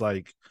as just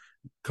like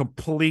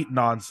complete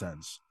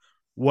nonsense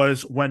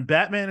was when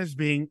Batman is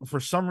being, for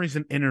some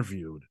reason,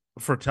 interviewed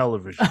for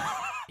television.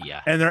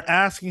 Yeah. And they're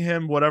asking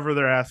him whatever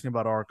they're asking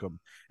about Arkham.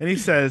 And he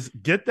says,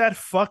 "Get that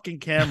fucking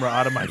camera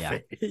out of my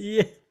face."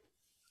 yeah.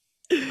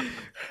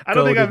 I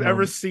don't think I've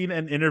ever seen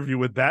an interview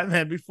with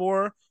Batman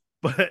before,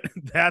 but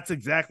that's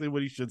exactly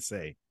what he should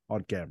say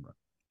on camera.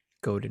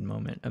 Goated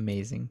moment.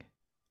 Amazing.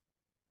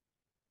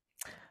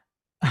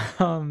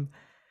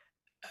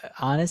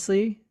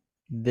 Honestly,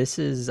 this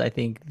is, I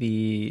think,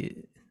 this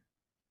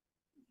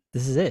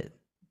is it.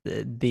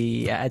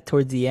 The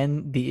towards the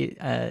end, the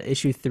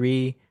issue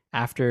 3,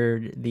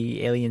 after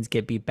the aliens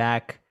get beat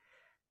back,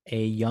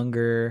 a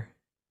younger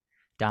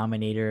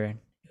Dominator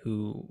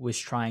who was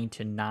trying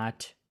to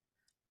not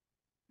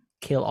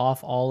kill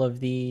off all of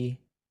the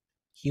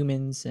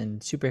humans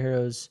and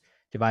superheroes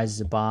devises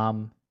a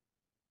bomb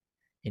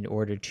in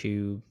order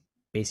to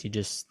basically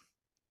just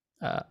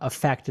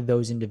affect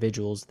those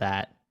individuals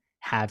that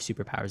have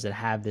superpowers, that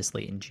have this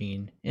latent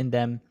gene in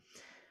them.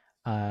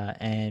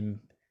 And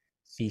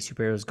the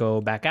superheroes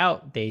go back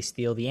out, they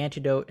steal the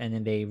antidote, and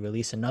then they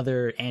release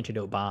another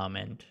antidote bomb,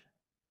 and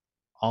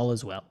all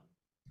is well.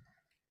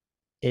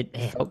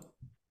 Go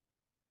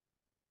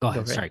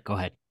ahead. Sorry, go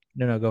ahead.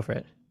 No, go for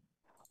it.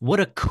 What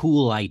a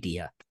cool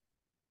idea.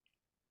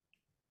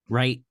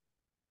 Right?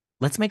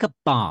 Let's make a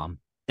bomb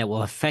that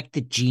will affect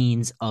the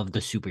genes of the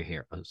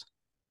superheroes.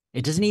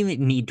 It doesn't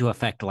even need to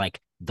affect like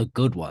the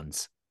good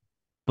ones.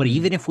 But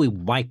even if we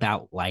wipe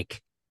out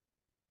like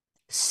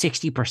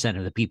 60%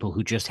 of the people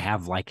who just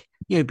have like,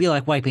 it'd be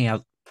like wiping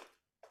out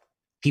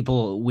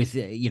people with,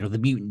 the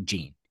mutant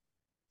gene.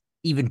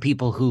 Even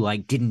people who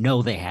like didn't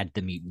know they had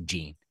the mutant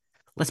gene.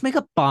 Let's make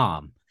a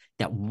bomb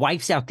that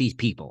wipes out these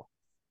people.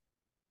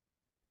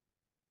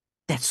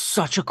 That's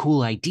such a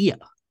cool idea.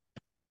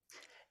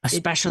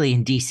 Especially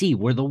in DC,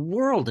 where the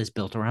world is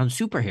built around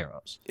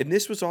superheroes. And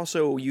this was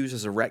also used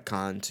as a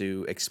retcon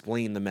to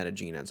explain the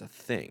metagene as a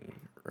thing,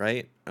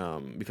 right?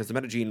 Because the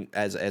metagene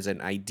as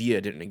an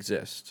idea didn't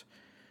exist.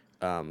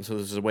 So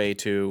this is a way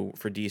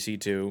for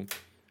DC to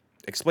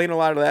explain a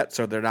lot of that,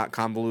 so they're not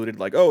convoluted.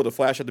 Like, oh, the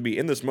Flash had to be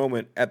in this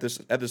moment at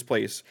this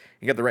place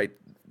and get the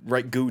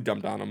right goo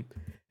dumped on him.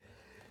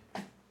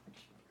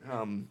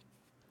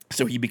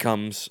 So he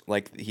becomes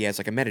like he has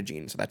like a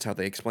metagene. So that's how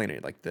they explain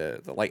it. Like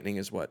the lightning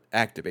is what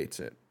activates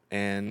it,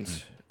 and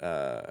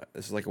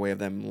this is like a way of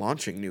them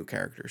launching new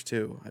characters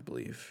too, I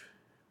believe,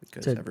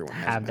 because To everyone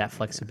has have that metagene.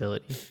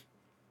 flexibility.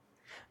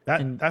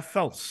 That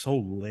felt so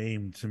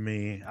lame to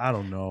me. I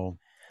don't know.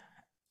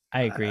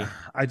 I agree.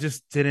 I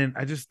just didn't.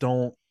 I just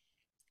don't.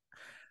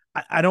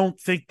 I don't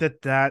think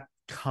that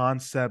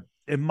concept,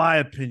 in my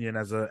opinion,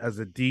 as a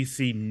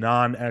DC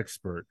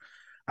non-expert,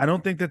 I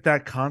don't think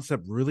that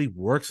concept really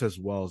works as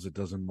well as it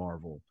does in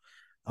Marvel.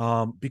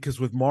 Because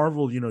with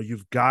Marvel,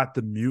 you've got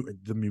the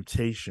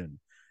mutation,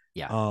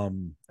 Yeah.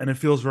 and it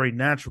feels very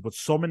natural. But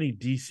so many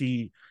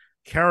DC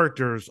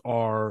characters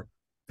are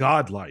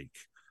godlike.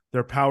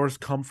 Their powers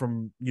come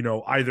from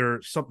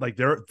either something like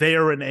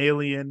they're an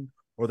alien,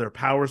 or their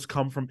powers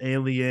come from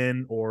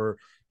alien, or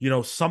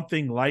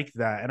something like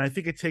that. And I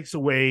think it takes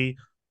away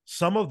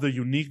some of the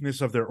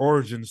uniqueness of their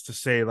origins to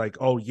say like,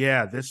 oh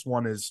yeah, this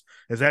one is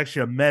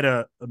actually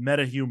a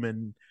meta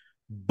human,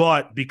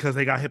 but because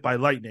they got hit by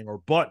lightning,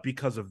 or but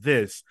because of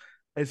this.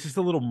 It's just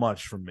a little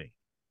much for me.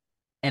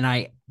 And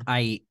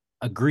I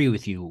agree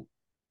with you,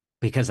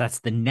 because that's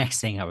the next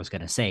thing I was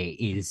going to say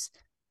is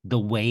the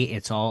way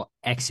it's all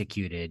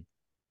executed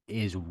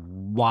is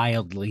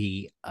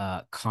wildly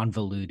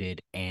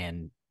convoluted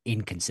and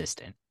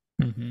inconsistent.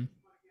 Mm-hmm.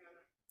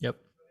 Yep.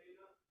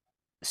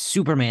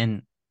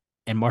 Superman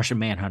and Martian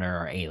Manhunter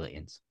are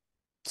aliens,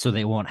 so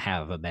they won't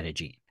have a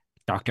metagene.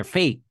 Dr.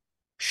 Fate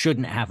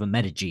shouldn't have a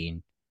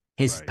metagene.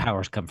 His Right.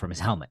 powers come from his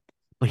helmet,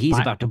 but he's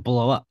about to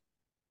blow up.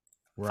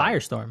 Right.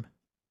 Firestorm.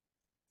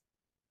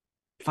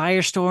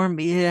 Firestorm,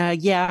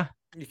 yeah.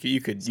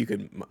 You could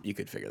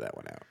figure that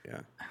one out.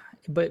 Yeah.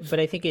 But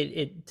I think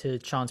it to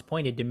Sean's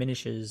point, it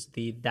diminishes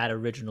that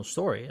original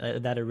story,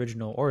 that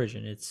original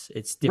origin.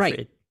 It's different.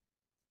 Right.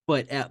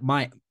 But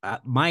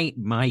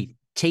my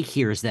take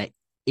here is that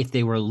if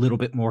they were a little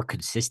bit more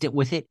consistent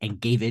with it and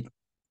gave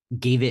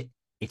it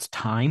its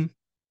time,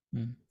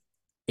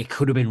 it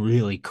could have been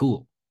really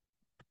cool.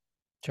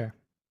 Sure.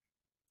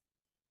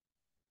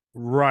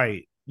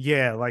 Right.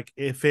 Yeah, like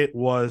if it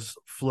was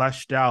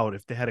fleshed out,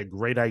 if they had a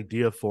great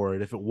idea for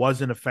it, if it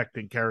wasn't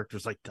affecting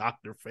characters like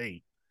Dr.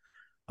 Fate,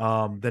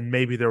 then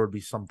maybe there would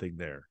be something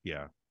there.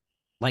 Yeah.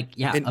 Like,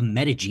 yeah, And-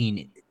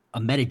 a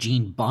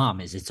metagene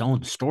bomb is its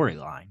own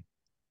storyline.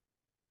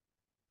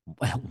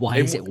 Why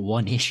is it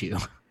one issue?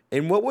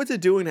 And what was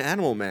it doing to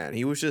Animal Man?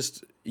 He was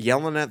just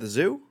yelling at the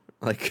zoo?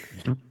 Like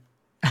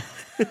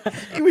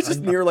he was just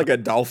near like a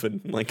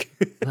dolphin. Like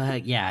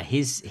Yeah,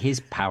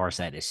 his power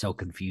set is so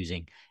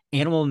confusing.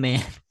 Animal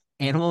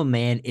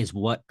Man is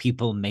what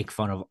people make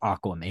fun of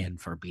Aquaman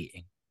for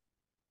being.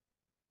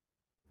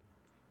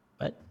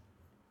 But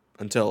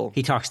until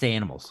He talks to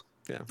animals.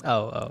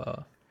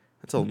 oh.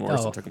 until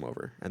Morrison Oh. took him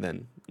over, and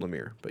then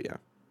Lemire. But yeah.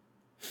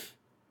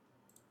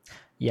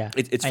 Yeah.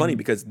 It's funny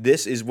because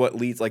this is what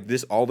leads like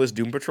this all this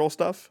Doom Patrol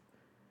stuff.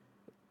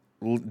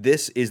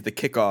 This is the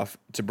kickoff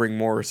to bring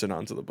Morrison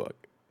onto the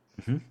book.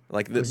 Mm-hmm.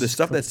 Like the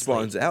stuff that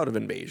spawns out of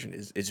Invasion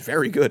is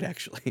very good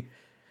actually.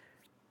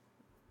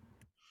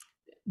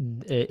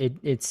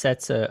 It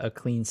sets a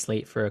clean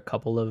slate for a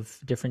couple of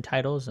different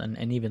titles,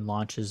 and even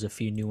launches a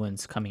few new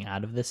ones coming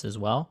out of this as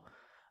well.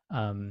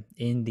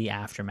 In the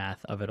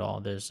aftermath of it all,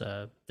 there's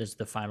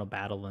the final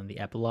battle and the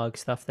epilogue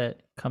stuff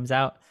that comes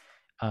out,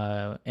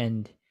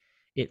 and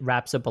it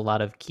wraps up a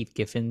lot of Keith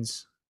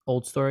Giffen's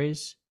old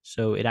stories.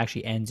 So it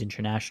actually ends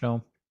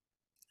international,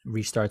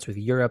 restarts with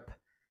Europe,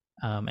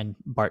 and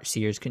Bart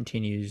Sears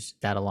continues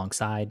that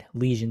alongside.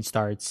 Legion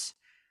starts,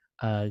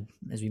 as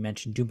we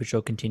mentioned. Doom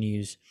Patrol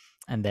continues,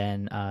 and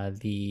then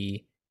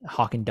the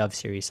Hawk and Dove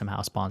series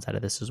somehow spawns out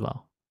of this as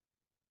well.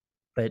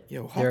 But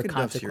Yo, there are Hawk and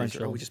Dove series are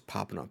consequential. always just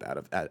popping up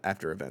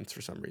after events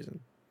for some reason.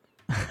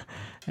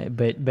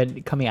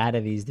 but coming out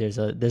of these, there's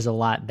a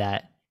lot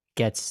that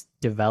gets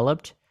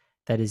developed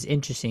that is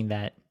interesting.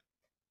 That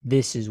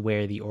this is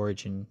where the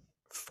origin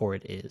for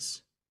it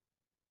is.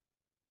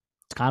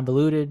 It's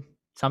convoluted.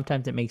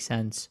 Sometimes it makes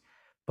sense,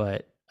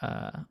 but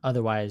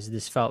otherwise,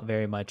 this felt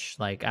very much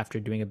like, after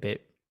doing a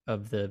bit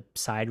of the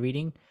side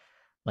reading,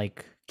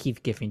 like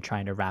Keith Giffen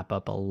trying to wrap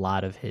up a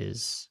lot of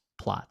his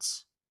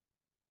plots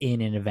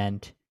in an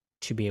event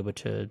to be able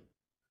to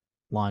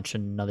launch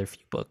another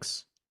few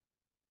books.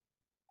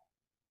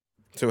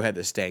 So it had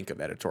the stank of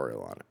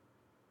editorial on it.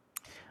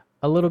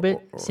 A little bit,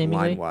 Or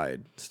seemingly. line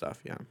wide stuff,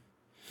 yeah.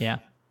 Yeah.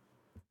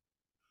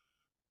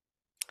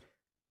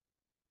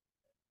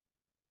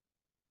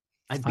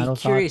 I'd Final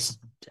be curious.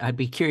 I'd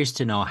be curious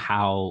to know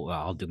how. Well,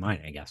 I'll do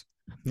mine, I guess.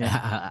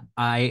 Yeah.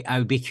 I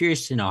would be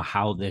curious to know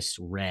how this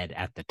read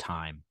at the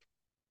time.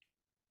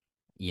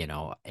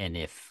 And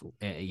if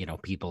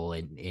people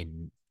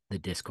in the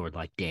Discord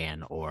like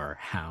Dan or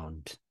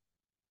Hound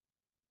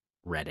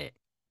read it.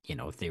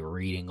 If they were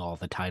reading all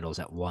the titles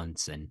at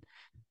once, and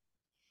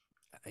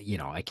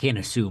I can't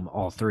assume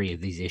all three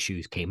of these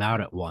issues came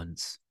out at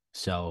once.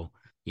 So,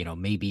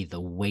 maybe the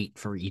wait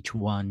for each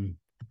one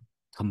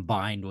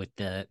combined with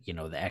the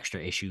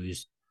extra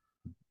issues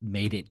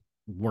made it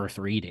worth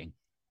reading.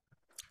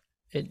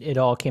 It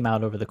all came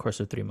out over the course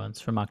of 3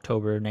 months, from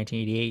October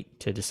 1988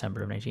 to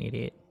December of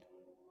 1988.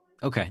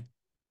 Okay.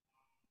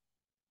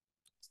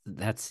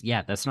 That's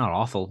not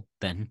awful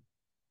then.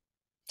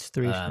 It's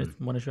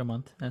one issue a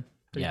month. Yeah,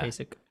 pretty Yeah.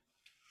 basic.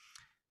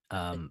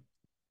 Um,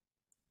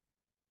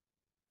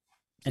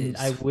 And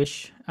I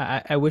wish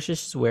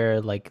this is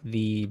where like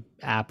the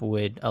app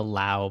would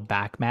allow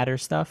back matter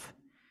stuff,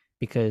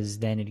 because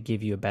then it'd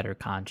give you a better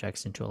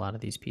context into a lot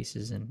of these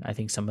pieces. And I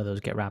think some of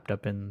those get wrapped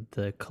up in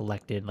the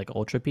collected like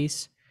ultra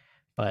piece,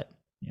 but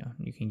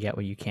you can get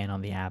what you can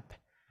on the app.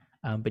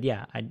 But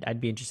yeah, I'd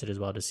be interested as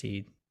well to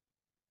see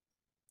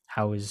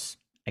how is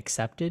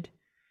accepted,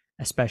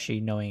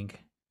 especially knowing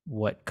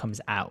what comes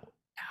out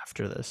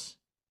after this.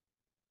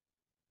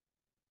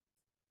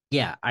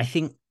 Yeah, I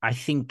think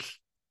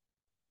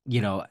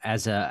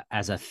as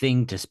a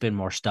thing to spin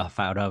more stuff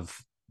out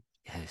of,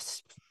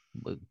 is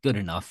good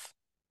enough.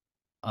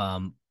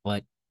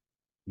 But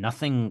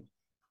nothing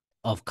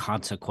of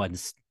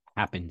consequence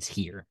happens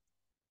here.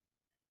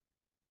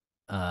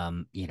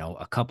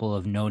 A couple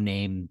of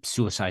no-name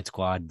Suicide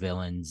Squad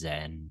villains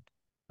and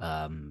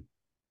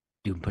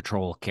Doom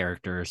Patrol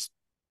characters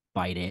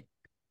fight it.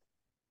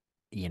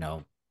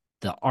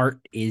 The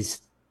art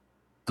is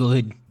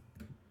good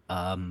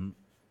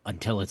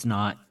until it's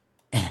not.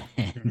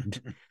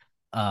 And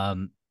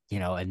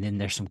and then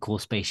there's some cool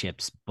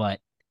spaceships, but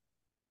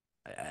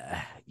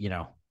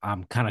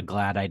I'm kind of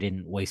glad I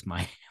didn't waste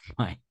my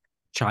my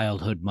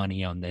childhood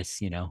money on this.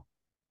 I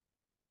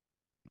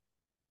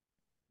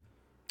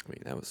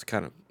mean, that was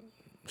kind of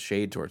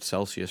shade towards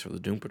Celsius for the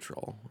Doom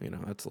Patrol.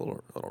 That's a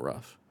little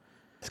rough.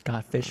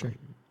 Scott Fisher.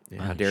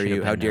 Yeah, how dare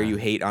you? How dare you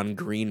hate on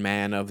Green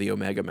Man of the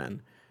Omega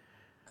Men?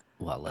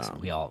 Well, listen,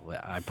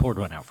 I poured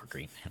one out for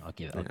Green Man. I'll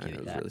give it It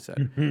was that. really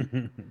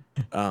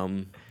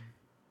sad.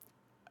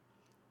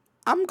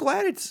 I'm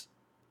glad it's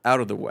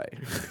out of the way.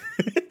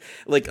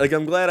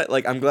 I'm glad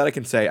I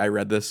can say I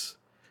read this,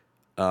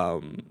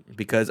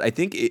 because I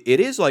think it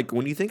is like,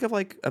 when you think of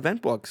like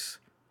event books,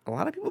 a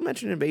lot of people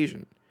mention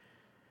Invasion,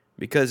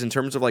 because in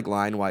terms of like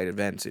line wide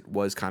events, it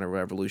was kind of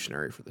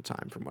revolutionary for the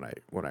time, from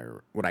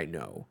what I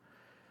know.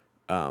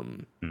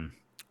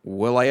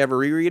 Will I ever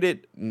reread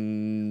it?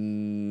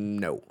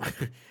 No.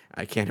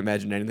 I can't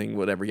imagine anything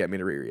would ever get me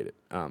to reread it.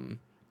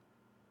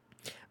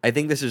 I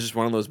think this is just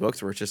one of those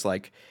books where it's just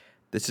like,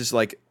 this is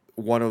like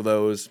one of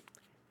those,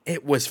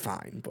 it was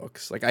fine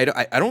books. Like, I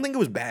don't think it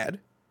was bad,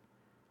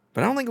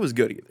 but I don't think it was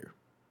good either.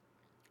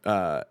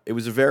 It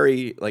was a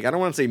very, like, I don't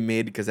want to say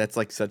mid, because that's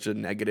like such a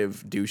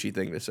negative, douchey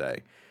thing to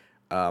say.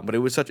 But it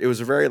was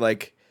a very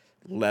like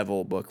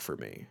level book for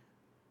me,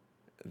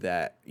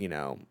 that,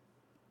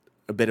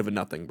 a bit of a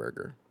nothing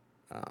burger.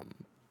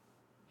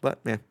 But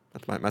yeah,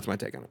 that's my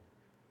take on it.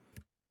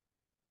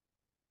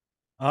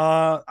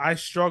 I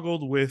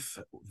struggled with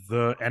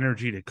the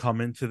energy to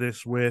come into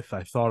this with.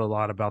 I thought a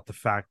lot about the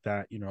fact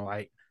that,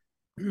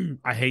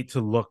 I hate to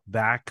look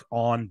back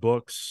on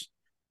books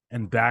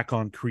and back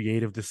on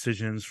creative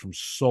decisions from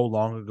so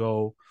long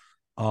ago,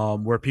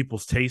 where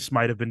people's tastes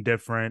might have been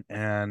different,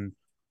 and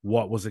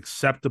what was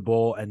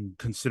acceptable and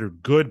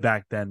considered good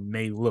back then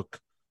may look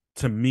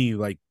to me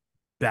like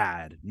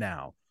bad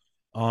now.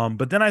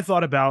 But then I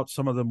thought about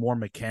some of the more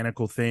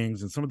mechanical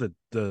things and some of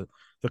the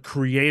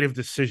creative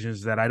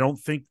decisions that I don't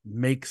think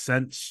make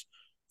sense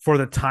for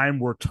the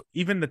time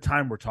even the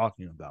time we're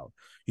talking about.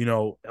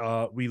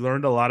 We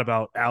learned a lot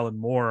about Alan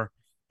Moore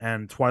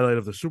and Twilight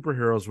of the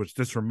Superheroes, which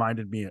this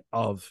reminded me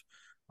of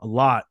a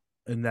lot,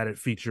 in that it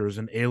features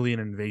an alien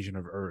invasion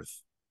of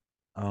Earth.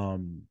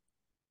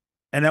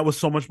 And that was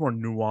so much more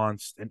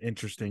nuanced and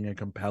interesting and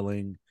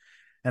compelling.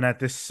 And at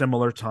this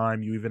similar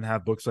time, you even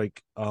have books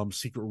like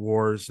Secret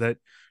Wars, that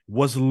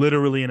was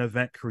literally an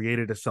event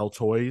created to sell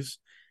toys,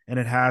 and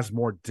it has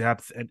more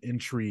depth and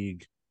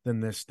intrigue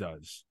than this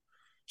does.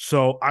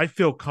 So I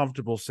feel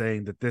comfortable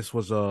saying that this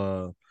was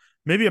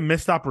maybe a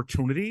missed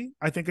opportunity.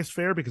 I think is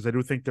fair, because I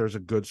do think there's a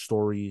good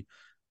story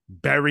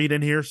buried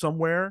in here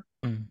somewhere.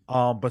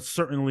 But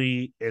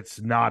certainly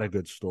it's not a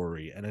good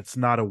story, and it's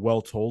not a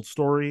well-told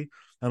story.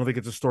 I don't think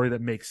it's a story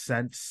that makes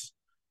sense.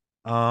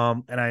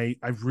 And I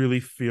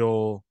really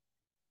feel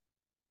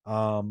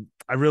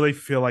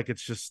like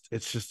it's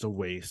just a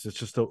waste. It's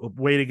just a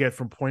way to get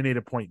from point A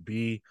to point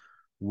B,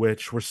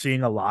 which we're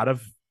seeing a lot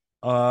of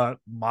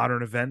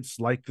modern events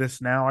like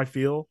this now. I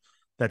feel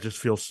that just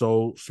feel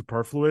so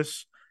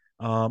superfluous.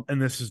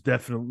 And this is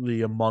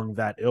definitely among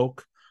that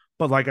ilk.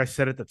 But like I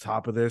said at the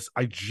top of this,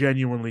 I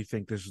genuinely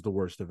think this is the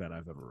worst event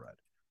I've ever read.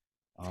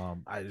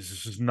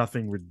 There's just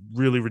nothing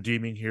really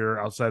redeeming here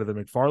outside of the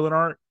McFarlane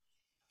art,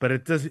 but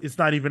it's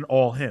not even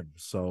all him.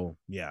 So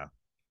yeah.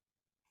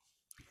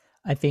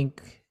 I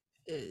think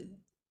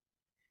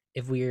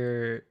if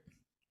we're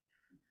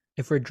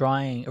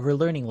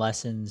learning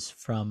lessons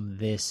from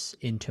this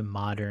into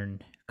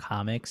modern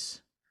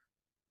comics,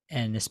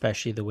 and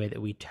especially the way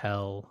that we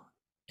tell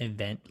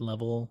event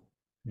level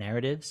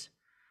narratives.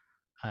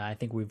 I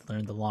think we've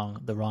learned the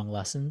wrong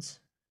lessons,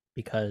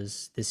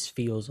 because this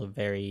feels a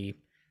very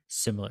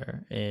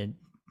similar, and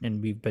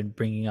we've been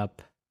bringing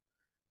up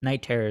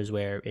Night Terrors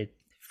where it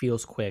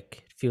feels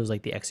quick. It feels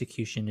like the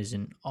execution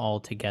isn't all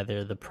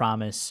together. The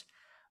promise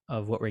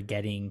of what we're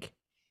getting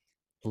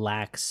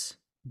lacks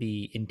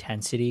the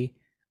intensity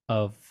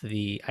of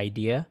the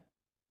idea.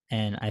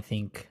 And I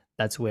think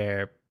that's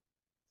where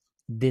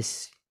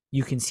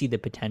you can see the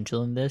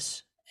potential in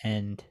this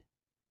and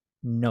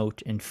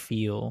note and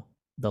feel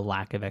the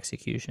lack of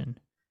execution.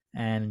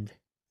 And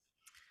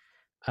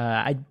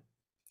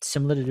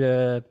similar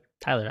to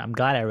Tyler, I'm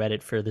glad I read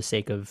it for the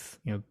sake of,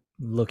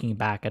 looking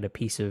back at a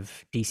piece of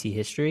DC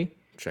history.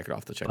 Check it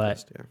off the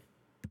checklist.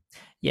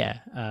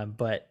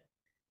 But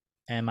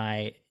am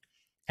I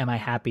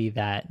happy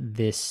that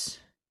this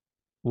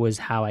was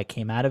how I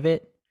came out of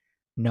it?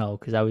 No,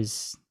 because I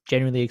was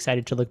genuinely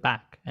excited to look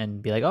back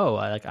and be like, oh,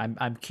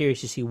 I'm curious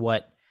to see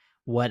what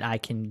I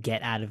can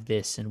get out of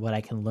this and what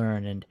I can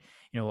learn. And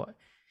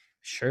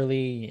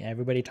surely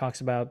everybody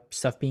talks about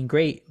stuff being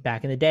great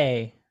back in the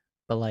day,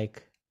 but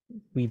like,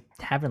 we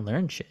haven't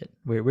learned shit.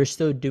 We're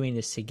still doing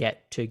this to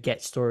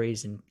get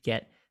stories and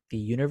get the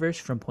universe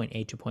from point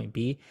A to point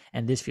B,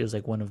 and this feels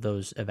like one of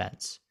those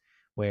events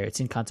where it's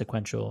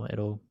inconsequential.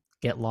 It'll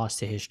get lost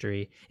to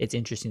history. It's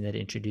interesting that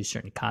it introduced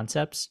certain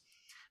concepts,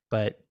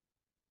 but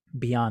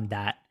beyond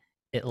that,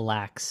 it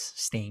lacks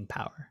staying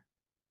power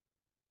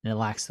and it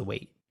lacks the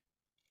weight.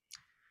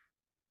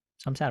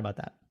 So I'm sad about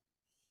that.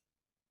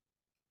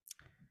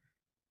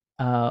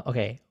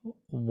 Okay,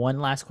 one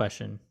last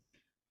question,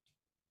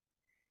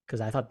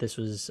 because I thought this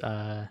was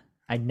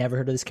I'd never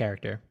heard of this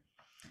character,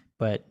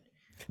 but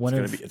one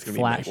of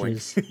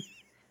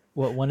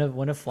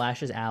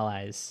Flash's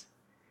allies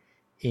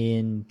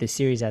in the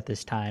series at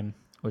this time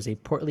was a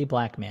portly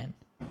black man.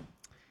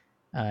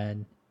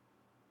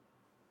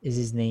 Is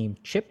his name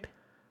Chip,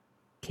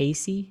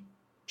 Casey,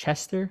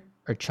 Chester,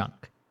 or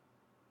Chunk?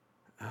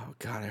 Oh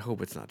God, I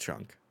hope it's not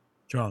Chunk.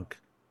 Chunk.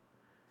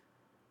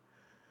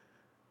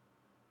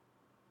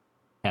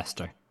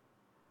 Chester.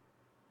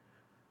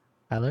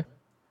 Tyler?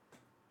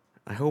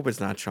 I hope it's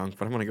not Chunk,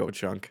 but I'm gonna go with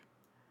Chunk.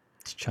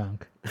 It's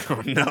Chunk.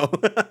 Oh no!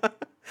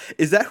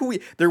 Is that who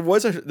there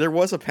was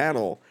a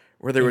panel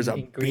where there was a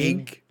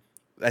big.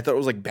 I thought it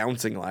was like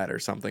bouncing lad or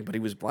something, but he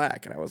was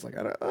black, and I was like,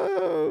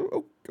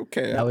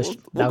 okay.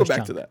 We'll go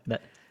back to that.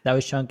 That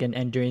was Chunk,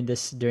 and during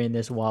this,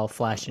 while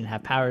Flash didn't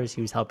have powers,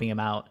 he was helping him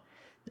out,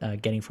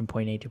 getting from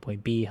point A to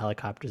point B,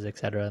 helicopters,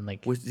 etc. And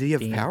like, did he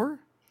have power?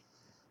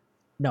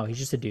 No, he's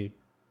just a dude.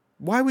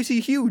 Why was he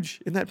huge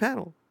in that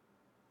panel?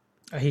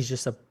 He's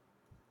just a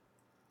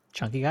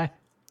chunky guy.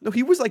 No,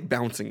 he was like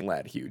bouncing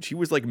lad huge. He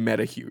was like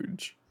meta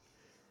huge.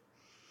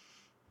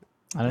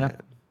 I don't know.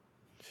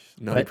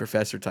 Nutty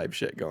professor type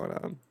shit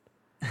going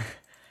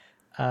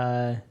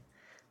on.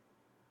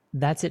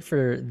 That's it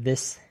for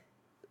this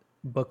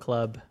book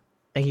club.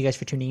 Thank you guys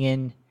for tuning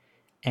in.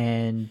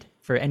 And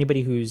for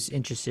anybody who's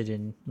interested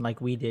in,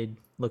 like we did,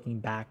 looking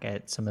back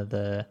at some of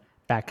the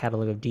back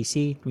catalog of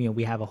DC,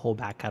 we have a whole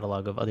back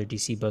catalog of other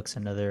DC books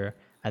and other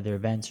either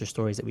events or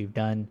stories that we've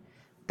done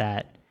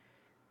that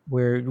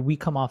we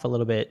come off a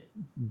little bit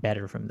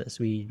better from this.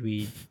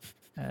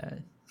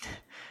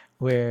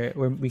 Where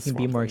we can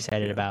be more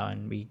excited about,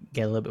 and we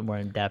get a little bit more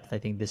in depth. I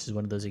think this is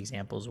one of those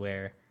examples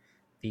where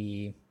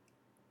the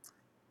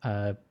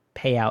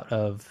payout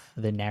of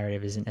the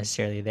narrative isn't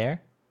necessarily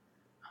there,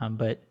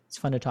 but it's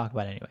fun to talk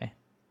about anyway.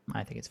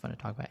 I think it's fun to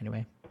talk about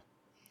anyway.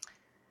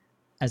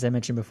 As I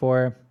mentioned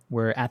before,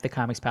 we're at the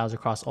Comics Pals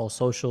across all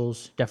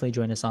socials. Definitely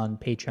join us on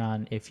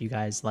Patreon if you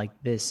guys like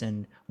this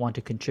and want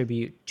to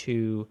contribute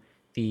to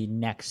the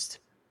next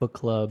book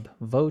club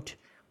vote,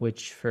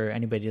 which for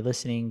anybody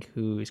listening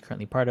who is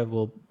currently part of,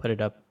 we'll put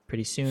it up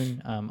pretty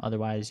soon.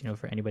 Otherwise,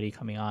 for anybody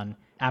coming on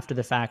after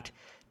the fact,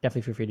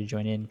 definitely feel free to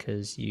join in,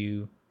 because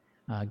you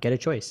get a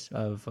choice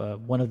of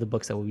one of the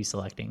books that we'll be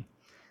selecting.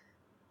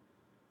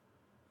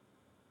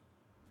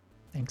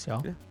 Thanks,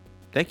 y'all. Yeah.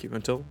 Thank you.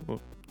 Until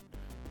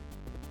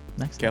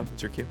next Cal, time.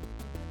 it's your cue.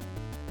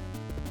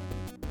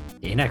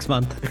 See you next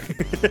month.